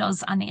put your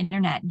kiddos on the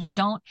internet.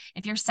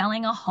 If you're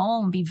selling a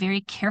home, be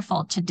very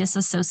careful to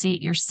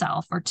disassociate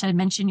yourself or to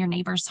mention your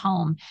neighbor's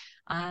home.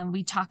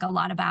 We talk a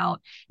lot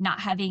about not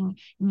having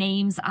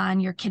names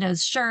on your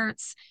kiddos'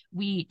 shirts.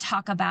 We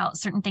talk about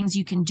certain things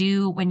you can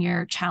do when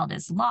your child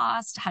is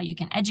lost, how you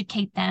can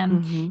educate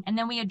them. And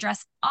then we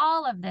address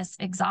all of this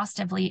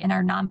exhaustively in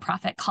our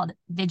nonprofit called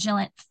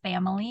Vigilant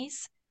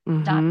Families.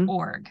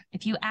 .org.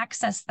 If you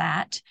access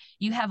that,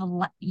 you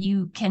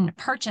can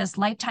purchase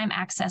lifetime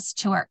access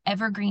to our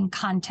evergreen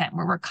content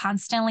where we're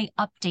constantly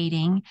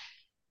updating.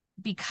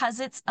 Because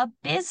it's a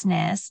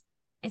business,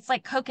 it's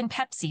like Coke and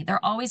Pepsi.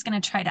 They're always going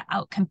to try to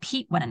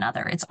outcompete one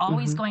another. It's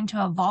always going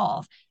to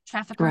evolve.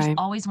 Traffickers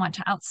always want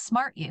to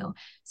outsmart you.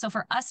 So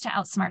for us to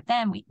outsmart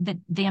them,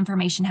 the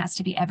information has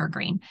to be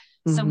evergreen.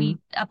 So we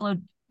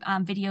upload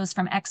videos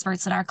from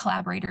experts and our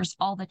collaborators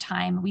all the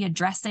time. We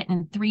address it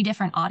in 3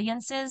 different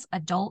audiences: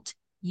 adult,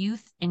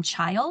 youth, and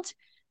child.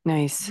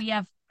 Nice. We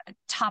have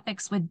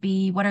topics would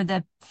be, what are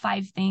the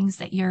 5 things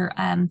that your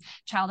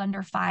child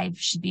under 5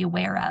 should be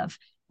aware of?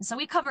 So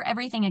we cover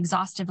everything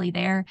exhaustively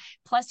there.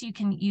 Plus, you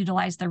can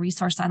utilize the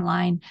resource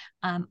online.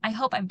 I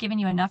hope I've given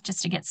you enough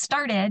just to get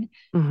started.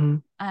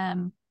 But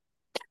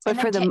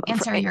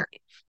Answer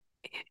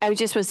I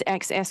just was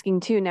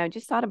asking too. Now,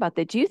 just thought about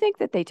that. Do you think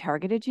that they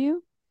targeted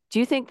you? Do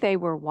you think they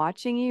were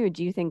watching you, or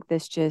do you think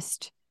this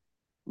just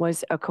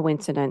was a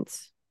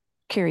coincidence?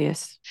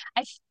 Curious.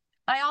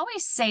 I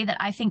always say that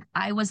I think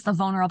I was the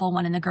vulnerable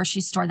one in the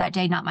grocery store that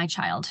day, not my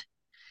child.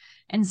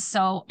 And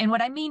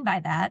what I mean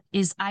by that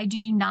is I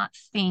do not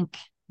think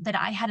that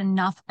I had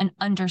enough an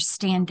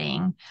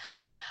understanding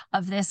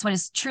of this, what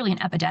is truly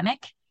an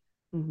epidemic,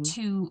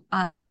 to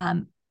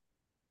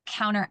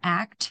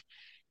counteract.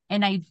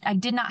 And I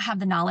did not have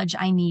the knowledge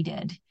I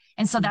needed.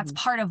 And so that's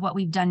part of what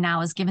we've done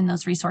now, is given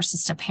those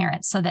resources to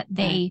parents so that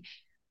they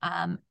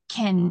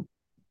can,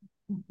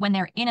 when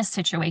they're in a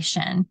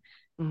situation,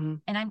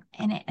 and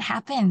it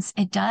happens,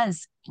 it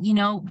does.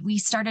 We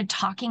started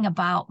talking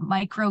about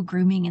micro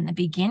grooming in the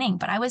beginning,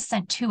 but I was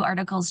sent 2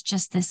 articles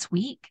just this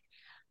week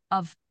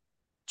of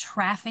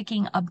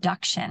trafficking,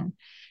 abduction.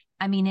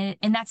 I mean,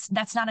 and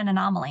that's not an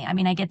anomaly. I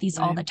mean, I get these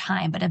all the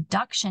time, but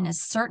abduction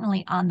is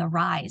certainly on the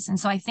rise. And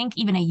so I think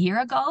even a year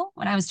ago,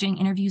 when I was doing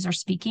interviews or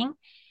speaking,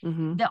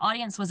 the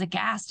audience was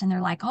aghast, and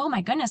they're like, "Oh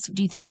my goodness,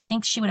 do you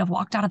think she would have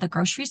walked out of the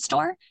grocery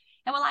store?"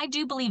 And while I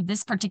do believe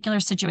this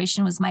particular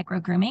situation was micro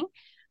grooming,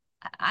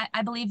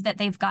 I believe that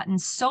they've gotten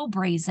so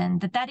brazen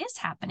that is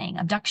happening.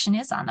 Abduction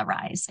is on the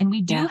rise, and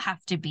we do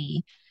have to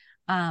be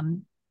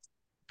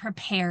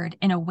prepared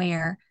and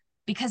aware,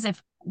 because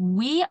if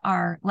we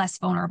are less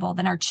vulnerable,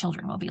 then our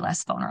children will be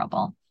less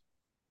vulnerable.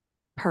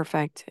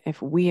 Perfect.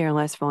 If we are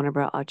less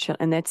vulnerable, our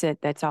children, and that's it.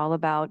 That's all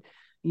about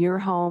your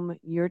home,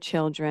 your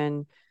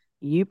children,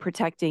 you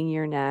protecting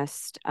your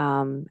nest,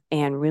 and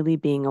really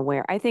being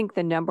aware. I think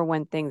the number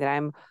one thing that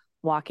I'm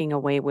walking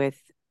away with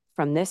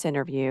from this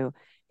interview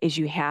is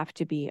you have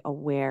to be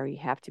aware, you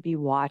have to be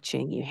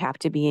watching, you have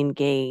to be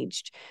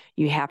engaged,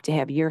 you have to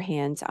have your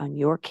hands on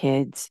your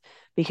kids,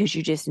 because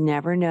you just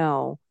never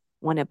know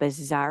when a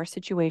bizarre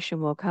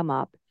situation will come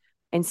up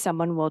and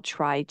someone will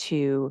try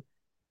to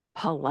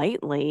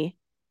politely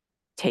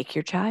take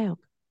your child.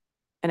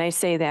 And I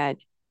say that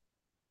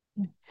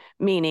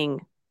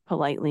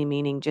politely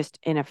meaning just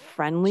in a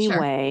friendly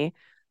way.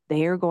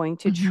 They are going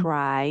to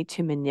try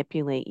to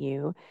manipulate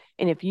you.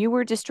 And if you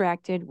were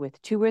distracted with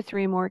 2 or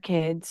 3 more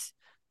kids,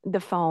 the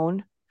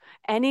phone,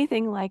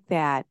 anything like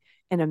that,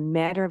 in a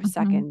matter of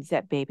seconds,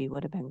 that baby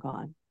would have been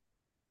gone.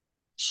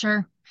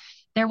 Sure.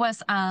 There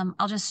was,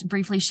 I'll just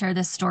briefly share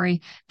this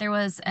story. There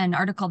was an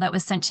article that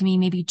was sent to me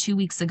maybe 2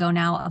 weeks ago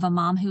now, of a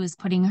mom who was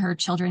putting her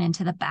children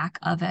into the back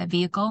of a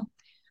vehicle.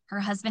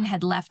 Her husband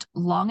had left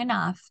long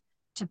enough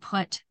to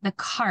put the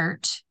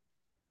cart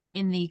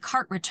in the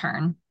cart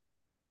return.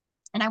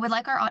 And I would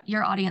like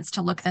your audience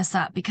to look this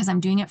up, because I'm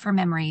doing it for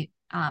memory.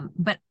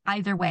 But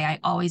either way, I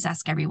always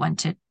ask everyone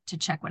to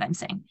check what I'm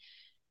saying.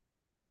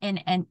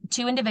 And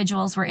 2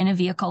 individuals were in a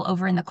vehicle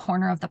over in the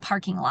corner of the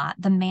parking lot.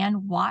 The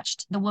man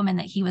watched the woman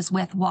that he was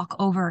with walk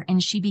over,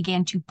 and she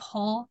began to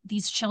pull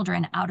these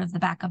children out of the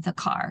back of the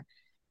car.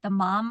 The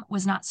mom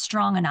was not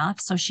strong enough,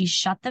 so she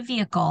shut the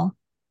vehicle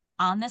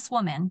on this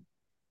woman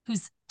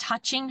who's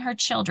touching her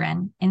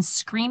children and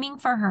screaming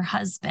for her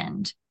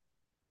husband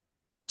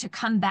to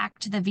come back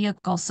to the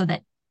vehicle so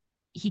that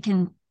he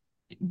can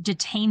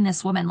detain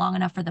this woman long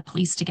enough for the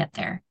police to get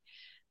there.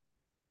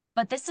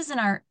 But this is in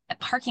our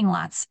parking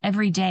lots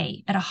every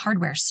day at a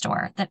hardware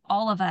store that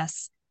all of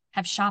us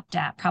have shopped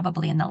at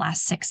probably in the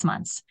last 6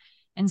 months.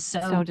 And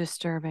so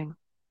disturbing.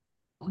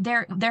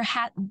 The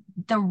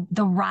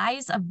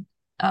rise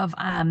of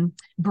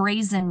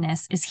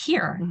brazenness is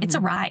here. It's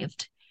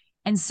arrived.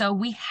 And so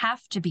we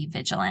have to be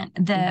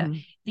vigilant.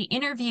 The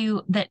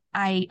interview that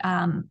I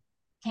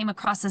came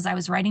across as I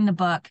was writing the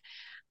book,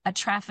 a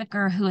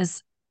trafficker who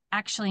is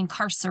actually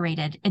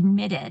incarcerated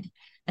admitted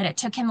that it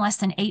took him less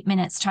than 8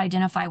 minutes to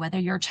identify whether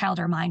your child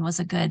or mine was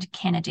a good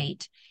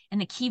candidate.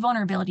 And the key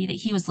vulnerability that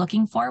he was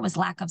looking for was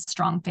lack of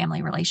strong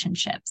family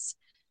relationships.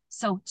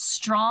 So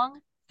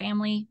strong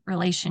family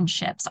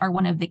relationships are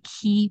one of the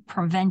key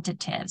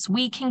preventatives.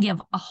 We can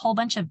give a whole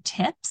bunch of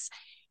tips,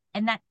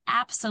 and that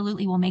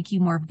absolutely will make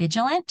you more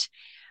vigilant.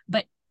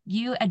 But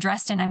you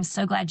addressed, and I'm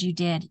so glad you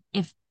did,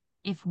 if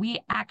we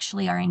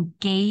actually are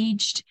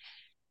engaged,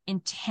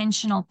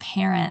 intentional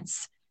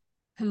parents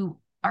who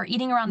are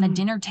eating around the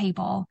dinner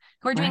table,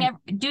 who are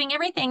doing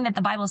everything that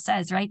the Bible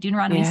says, right?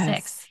 Deuteronomy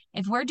 6.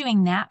 If we're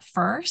doing that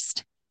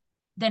first,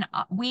 then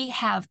we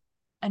have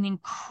an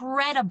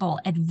incredible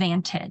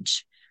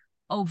advantage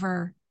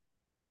over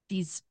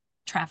these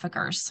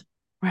traffickers.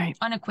 Right.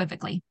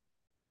 Unequivocally.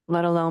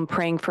 let alone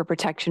praying for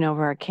protection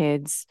over our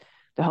kids,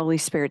 the Holy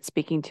Spirit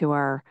speaking to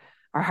our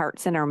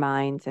hearts and our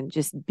minds, and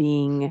just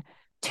being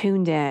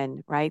tuned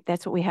in, right?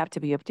 That's what we have to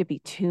be. We have to be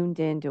tuned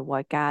in to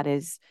what God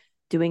is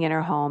doing in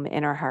our home,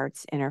 in our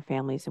hearts, in our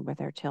families, and with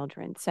our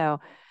children.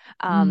 So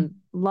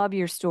love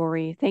your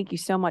story. Thank you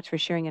so much for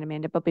sharing it,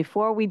 Amanda. But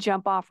before we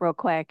jump off real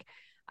quick,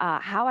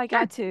 how I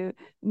got to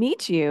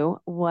meet you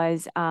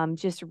was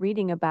just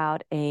reading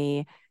about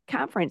a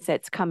conference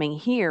that's coming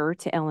here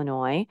to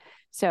Illinois.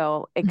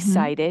 So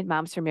excited.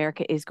 Moms for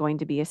America is going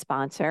to be a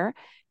sponsor,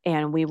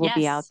 and we will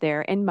be out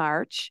there in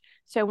March.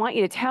 So I want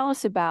you to tell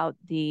us about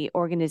the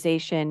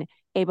organization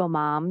Able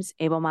Moms,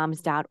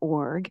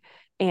 ablemoms.org,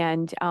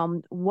 and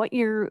what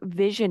your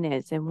vision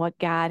is and what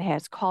God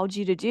has called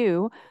you to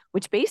do,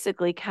 which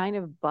basically kind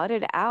of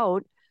budded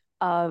out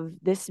of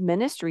this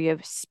ministry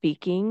of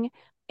speaking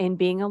and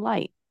being a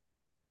light.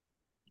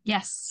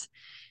 Yes.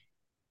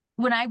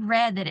 When I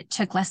read that it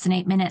took less than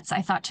 8 minutes,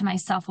 I thought to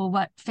myself, well,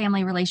 what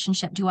family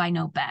relationship do I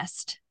know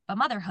best? But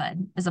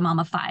motherhood as a mom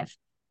of 5.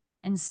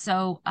 And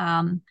so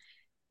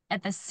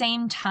at the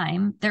same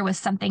time, there was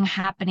something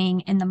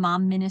happening in the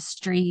mom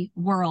ministry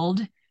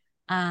world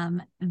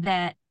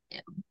that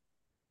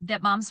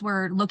moms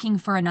were looking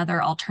for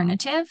another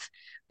alternative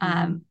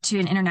to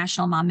an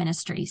international mom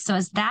ministry. So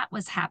as that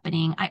was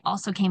happening, I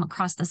also came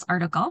across this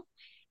article,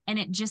 and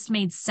it just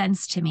made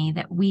sense to me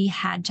that we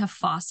had to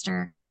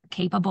foster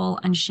capable,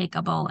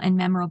 unshakable, and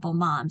memorable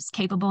moms,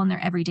 capable in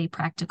their everyday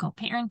practical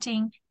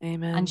parenting,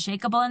 Amen,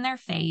 unshakable in their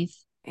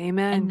faith,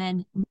 amen, and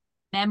then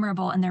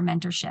memorable in their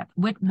mentorship.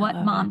 What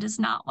mom does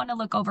not want to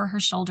look over her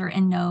shoulder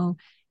and know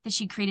that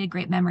she created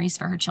great memories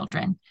for her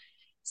children?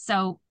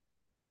 So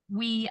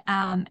we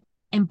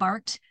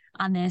embarked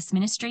on this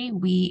ministry.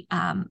 We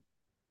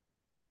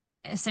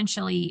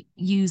essentially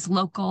use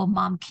local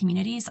mom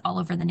communities all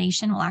over the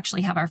nation. We'll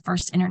actually have our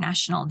first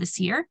international this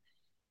year,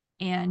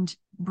 and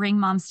bring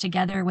moms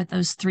together with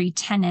those 3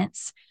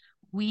 tenets.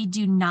 We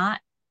do not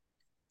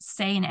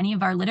say in any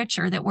of our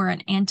literature that we're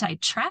an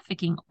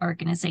anti-trafficking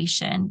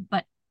organization,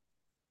 but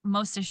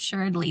most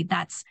assuredly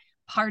that's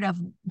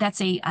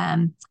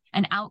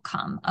an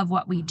outcome of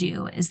what we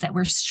do, is that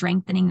we're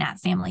strengthening that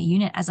family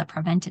unit as a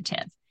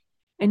preventative.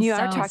 And you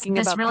are talking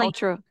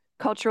about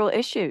cultural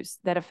issues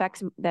that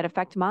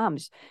affect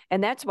moms.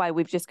 And that's why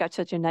we've just got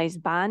such a nice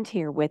bond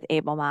here with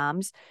Able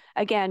Moms.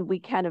 Again, we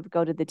kind of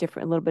go to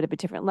a little bit of a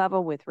different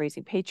level with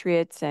Raising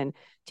Patriots and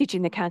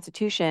Teaching the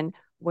Constitution,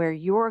 where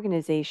your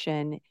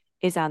organization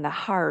is on the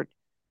heart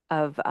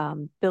of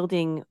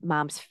building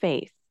moms'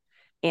 faith.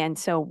 And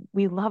so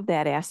we love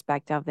that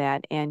aspect of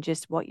that and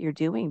just what you're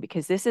doing,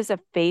 because this is a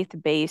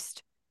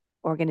faith-based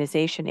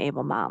organization,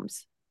 Able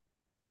Moms.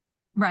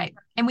 Right.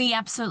 And we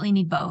absolutely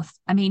need both.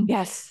 I mean,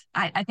 yes,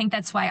 I think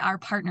that's why our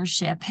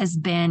partnership has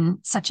been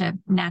such a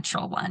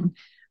natural one,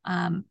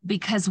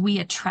 because we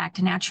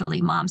attract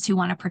naturally moms who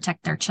want to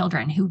protect their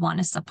children, who want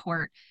to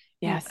support,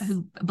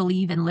 who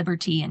believe in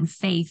liberty and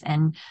faith,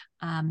 and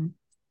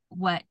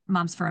what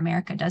Moms for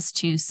America does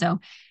too. So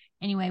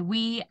anyway,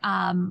 we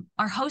are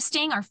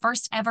hosting our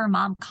first ever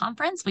mom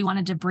conference. We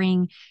wanted to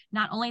bring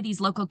not only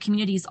these local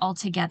communities all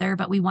together,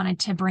 but we wanted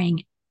to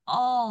bring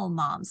all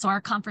moms. So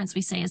our conference,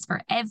 we say, is for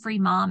every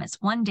mom.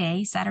 It's one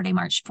day, Saturday,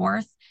 March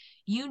 4th.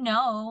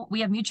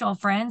 We have mutual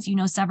friends,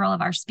 several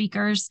of our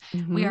speakers.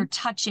 We are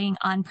touching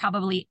on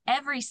probably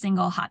every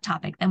single hot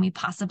topic that we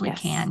possibly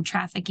can: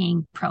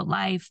 trafficking,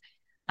 pro-life,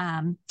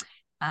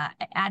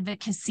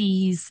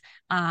 advocacies,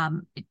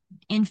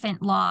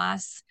 infant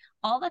loss,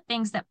 all the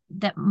things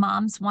that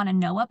moms want to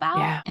know about.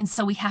 Yeah. And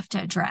so we have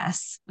to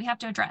address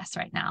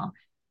right now.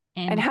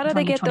 And how do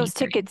they get those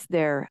tickets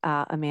there,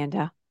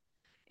 Amanda?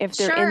 If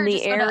they're in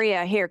the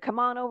area here, come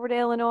on over to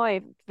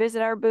Illinois,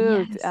 visit our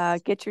booth,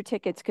 get your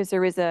tickets, because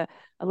there is a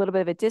little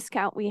bit of a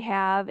discount we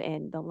have,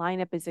 and the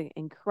lineup is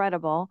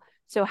incredible.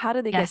 So how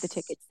do they get the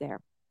tickets there?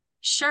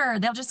 Sure.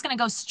 They're just going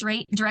to go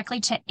directly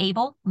to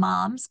Able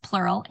Moms,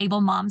 plural,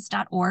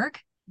 ablemoms.org,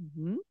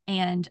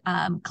 and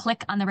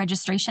click on the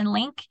registration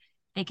link.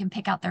 They can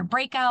pick out their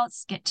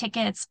breakouts, get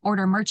tickets,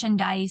 order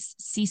merchandise,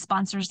 see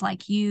sponsors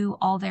like you,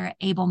 all there at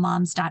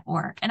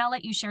ablemoms.org. And I'll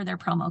let you share their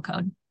promo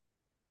code.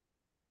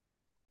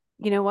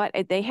 You know what?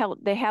 They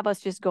have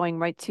us just going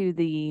right to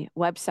the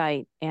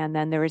website, and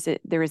then there is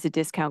a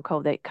discount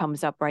code that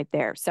comes up right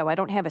there. So I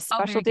don't have a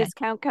special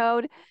discount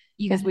code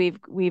because we've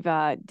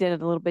did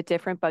it a little bit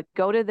different. But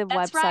go to the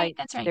website.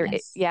 That's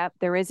right.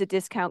 There is a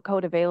discount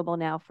code available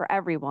now for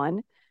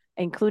everyone,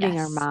 including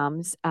our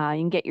moms. You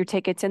can get your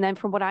tickets, and then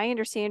from what I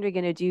understand, you're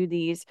going to do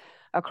these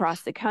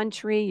across the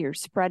country. You're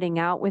spreading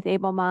out with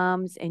Able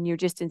Moms, and you're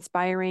just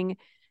inspiring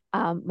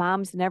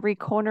moms in every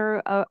corner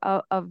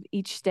of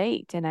each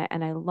state. And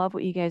I love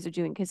what you guys are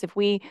doing, because if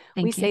we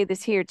say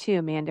this here too,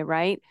 Amanda,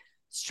 right?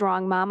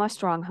 Strong mama,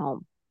 strong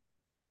home.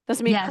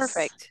 Doesn't mean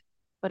perfect,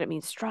 but it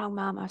means strong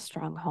mama,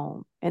 strong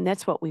home. And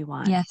that's what we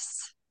want.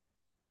 Yes.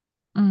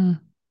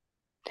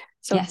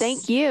 So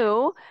thank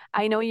you.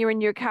 I know you're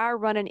in your car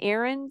running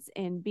errands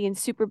and being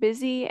super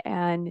busy,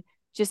 and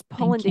just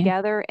pulling Thank you.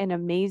 together an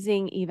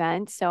amazing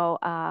event. So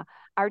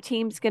our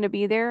team's going to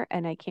be there,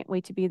 and I can't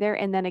wait to be there.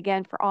 And then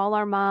again, for all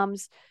our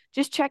moms,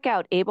 just check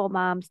out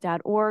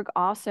ablemoms.org.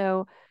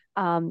 Also,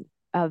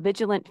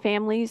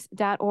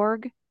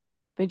 vigilantfamilies.org,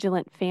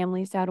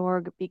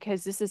 vigilantfamilies.org,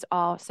 because this is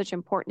all such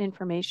important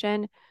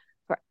information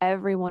for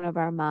every one of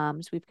our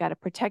moms. We've got to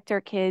protect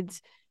our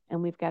kids,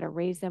 and we've got to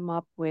raise them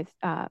up with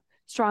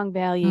strong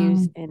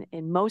values,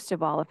 and most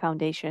of all, a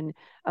foundation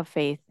of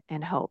faith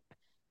and hope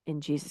in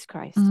Jesus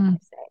Christ, I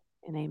say,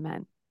 and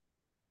amen.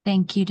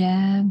 Thank you,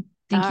 Deb.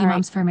 Thank you,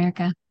 Moms for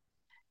America.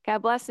 God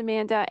bless,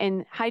 Amanda,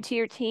 and hi to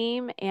your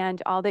team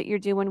and all that you're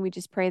doing. We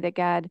just pray that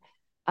God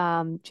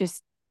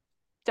just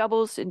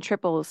doubles and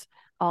triples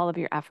all of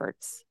your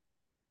efforts.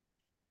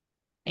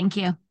 Thank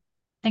you.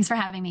 Thanks for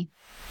having me.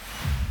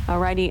 All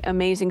righty.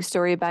 Amazing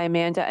story by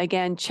Amanda.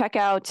 Again, check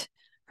out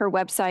her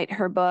website,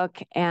 her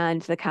book,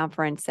 and the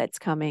conference that's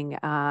coming.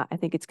 I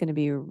think it's going to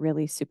be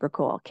really super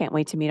cool. Can't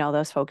wait to meet all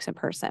those folks in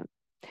person.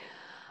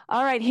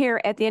 All right, here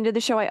at the end of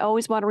the show, I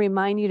always want to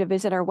remind you to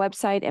visit our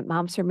website at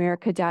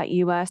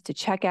momsforamerica.us to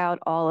check out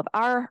all of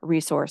our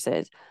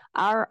resources,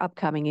 our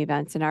upcoming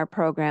events, and our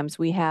programs.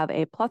 We have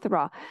a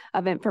plethora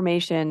of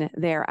information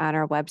there on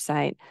our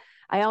website.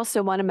 I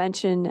also want to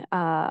mention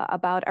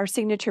about our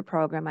signature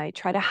program. I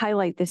try to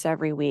highlight this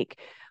every week.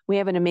 We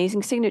have an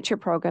amazing signature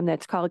program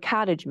that's called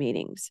Cottage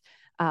Meetings.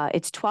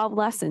 It's 12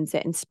 lessons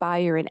that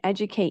inspire and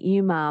educate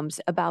you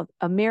moms about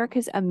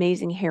America's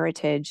amazing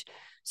heritage,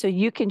 so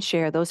you can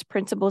share those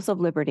principles of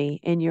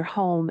liberty in your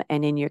home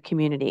and in your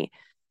community.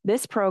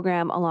 This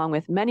program, along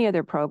with many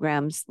other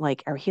programs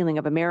like our Healing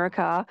of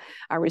America,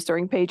 our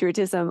Restoring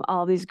Patriotism,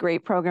 all these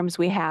great programs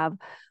we have,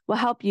 will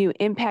help you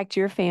impact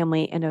your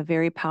family in a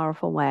very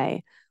powerful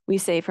way. We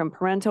say from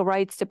parental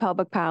rights to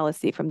public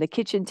policy, from the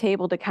kitchen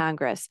table to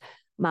Congress,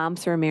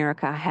 Moms for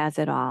America has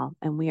it all,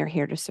 and we are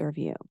here to serve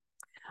you.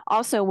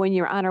 Also, when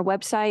you're on our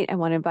website, I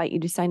want to invite you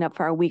to sign up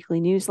for our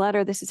weekly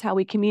newsletter. This is how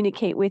we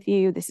communicate with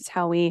you. This is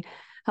how we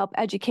help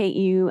educate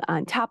you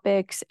on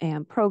topics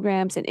and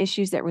programs and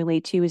issues that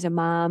relate to you as a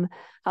mom,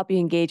 help you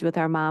engage with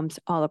our moms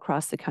all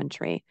across the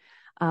country.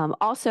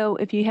 Also,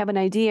 if you have an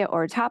idea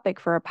or a topic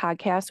for a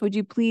podcast, would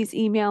you please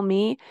email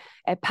me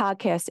at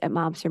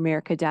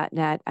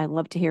podcast@momsforamerica.net. I'd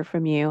love to hear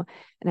from you,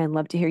 and I'd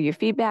love to hear your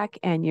feedback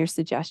and your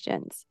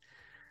suggestions.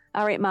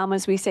 All right,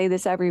 mamas, we say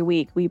this every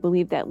week. We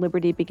believe that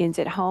liberty begins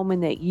at home,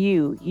 and that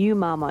you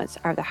mamas,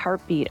 are the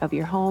heartbeat of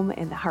your home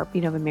and the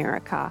heartbeat of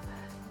America.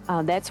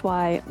 That's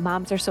why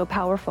moms are so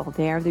powerful.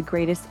 They are the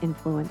greatest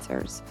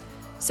influencers.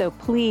 So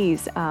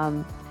please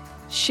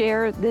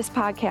share this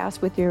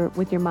podcast with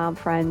your mom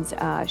friends.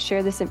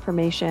 Share this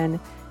information,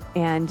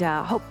 and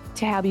hope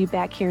to have you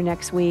back here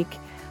next week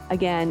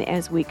again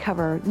as we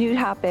cover new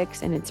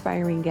topics and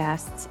inspiring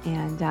guests.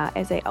 And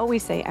as I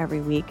always say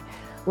every week,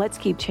 let's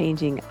keep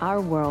changing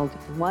our world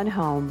one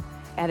home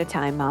at a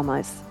time,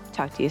 mamas.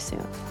 Talk to you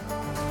soon.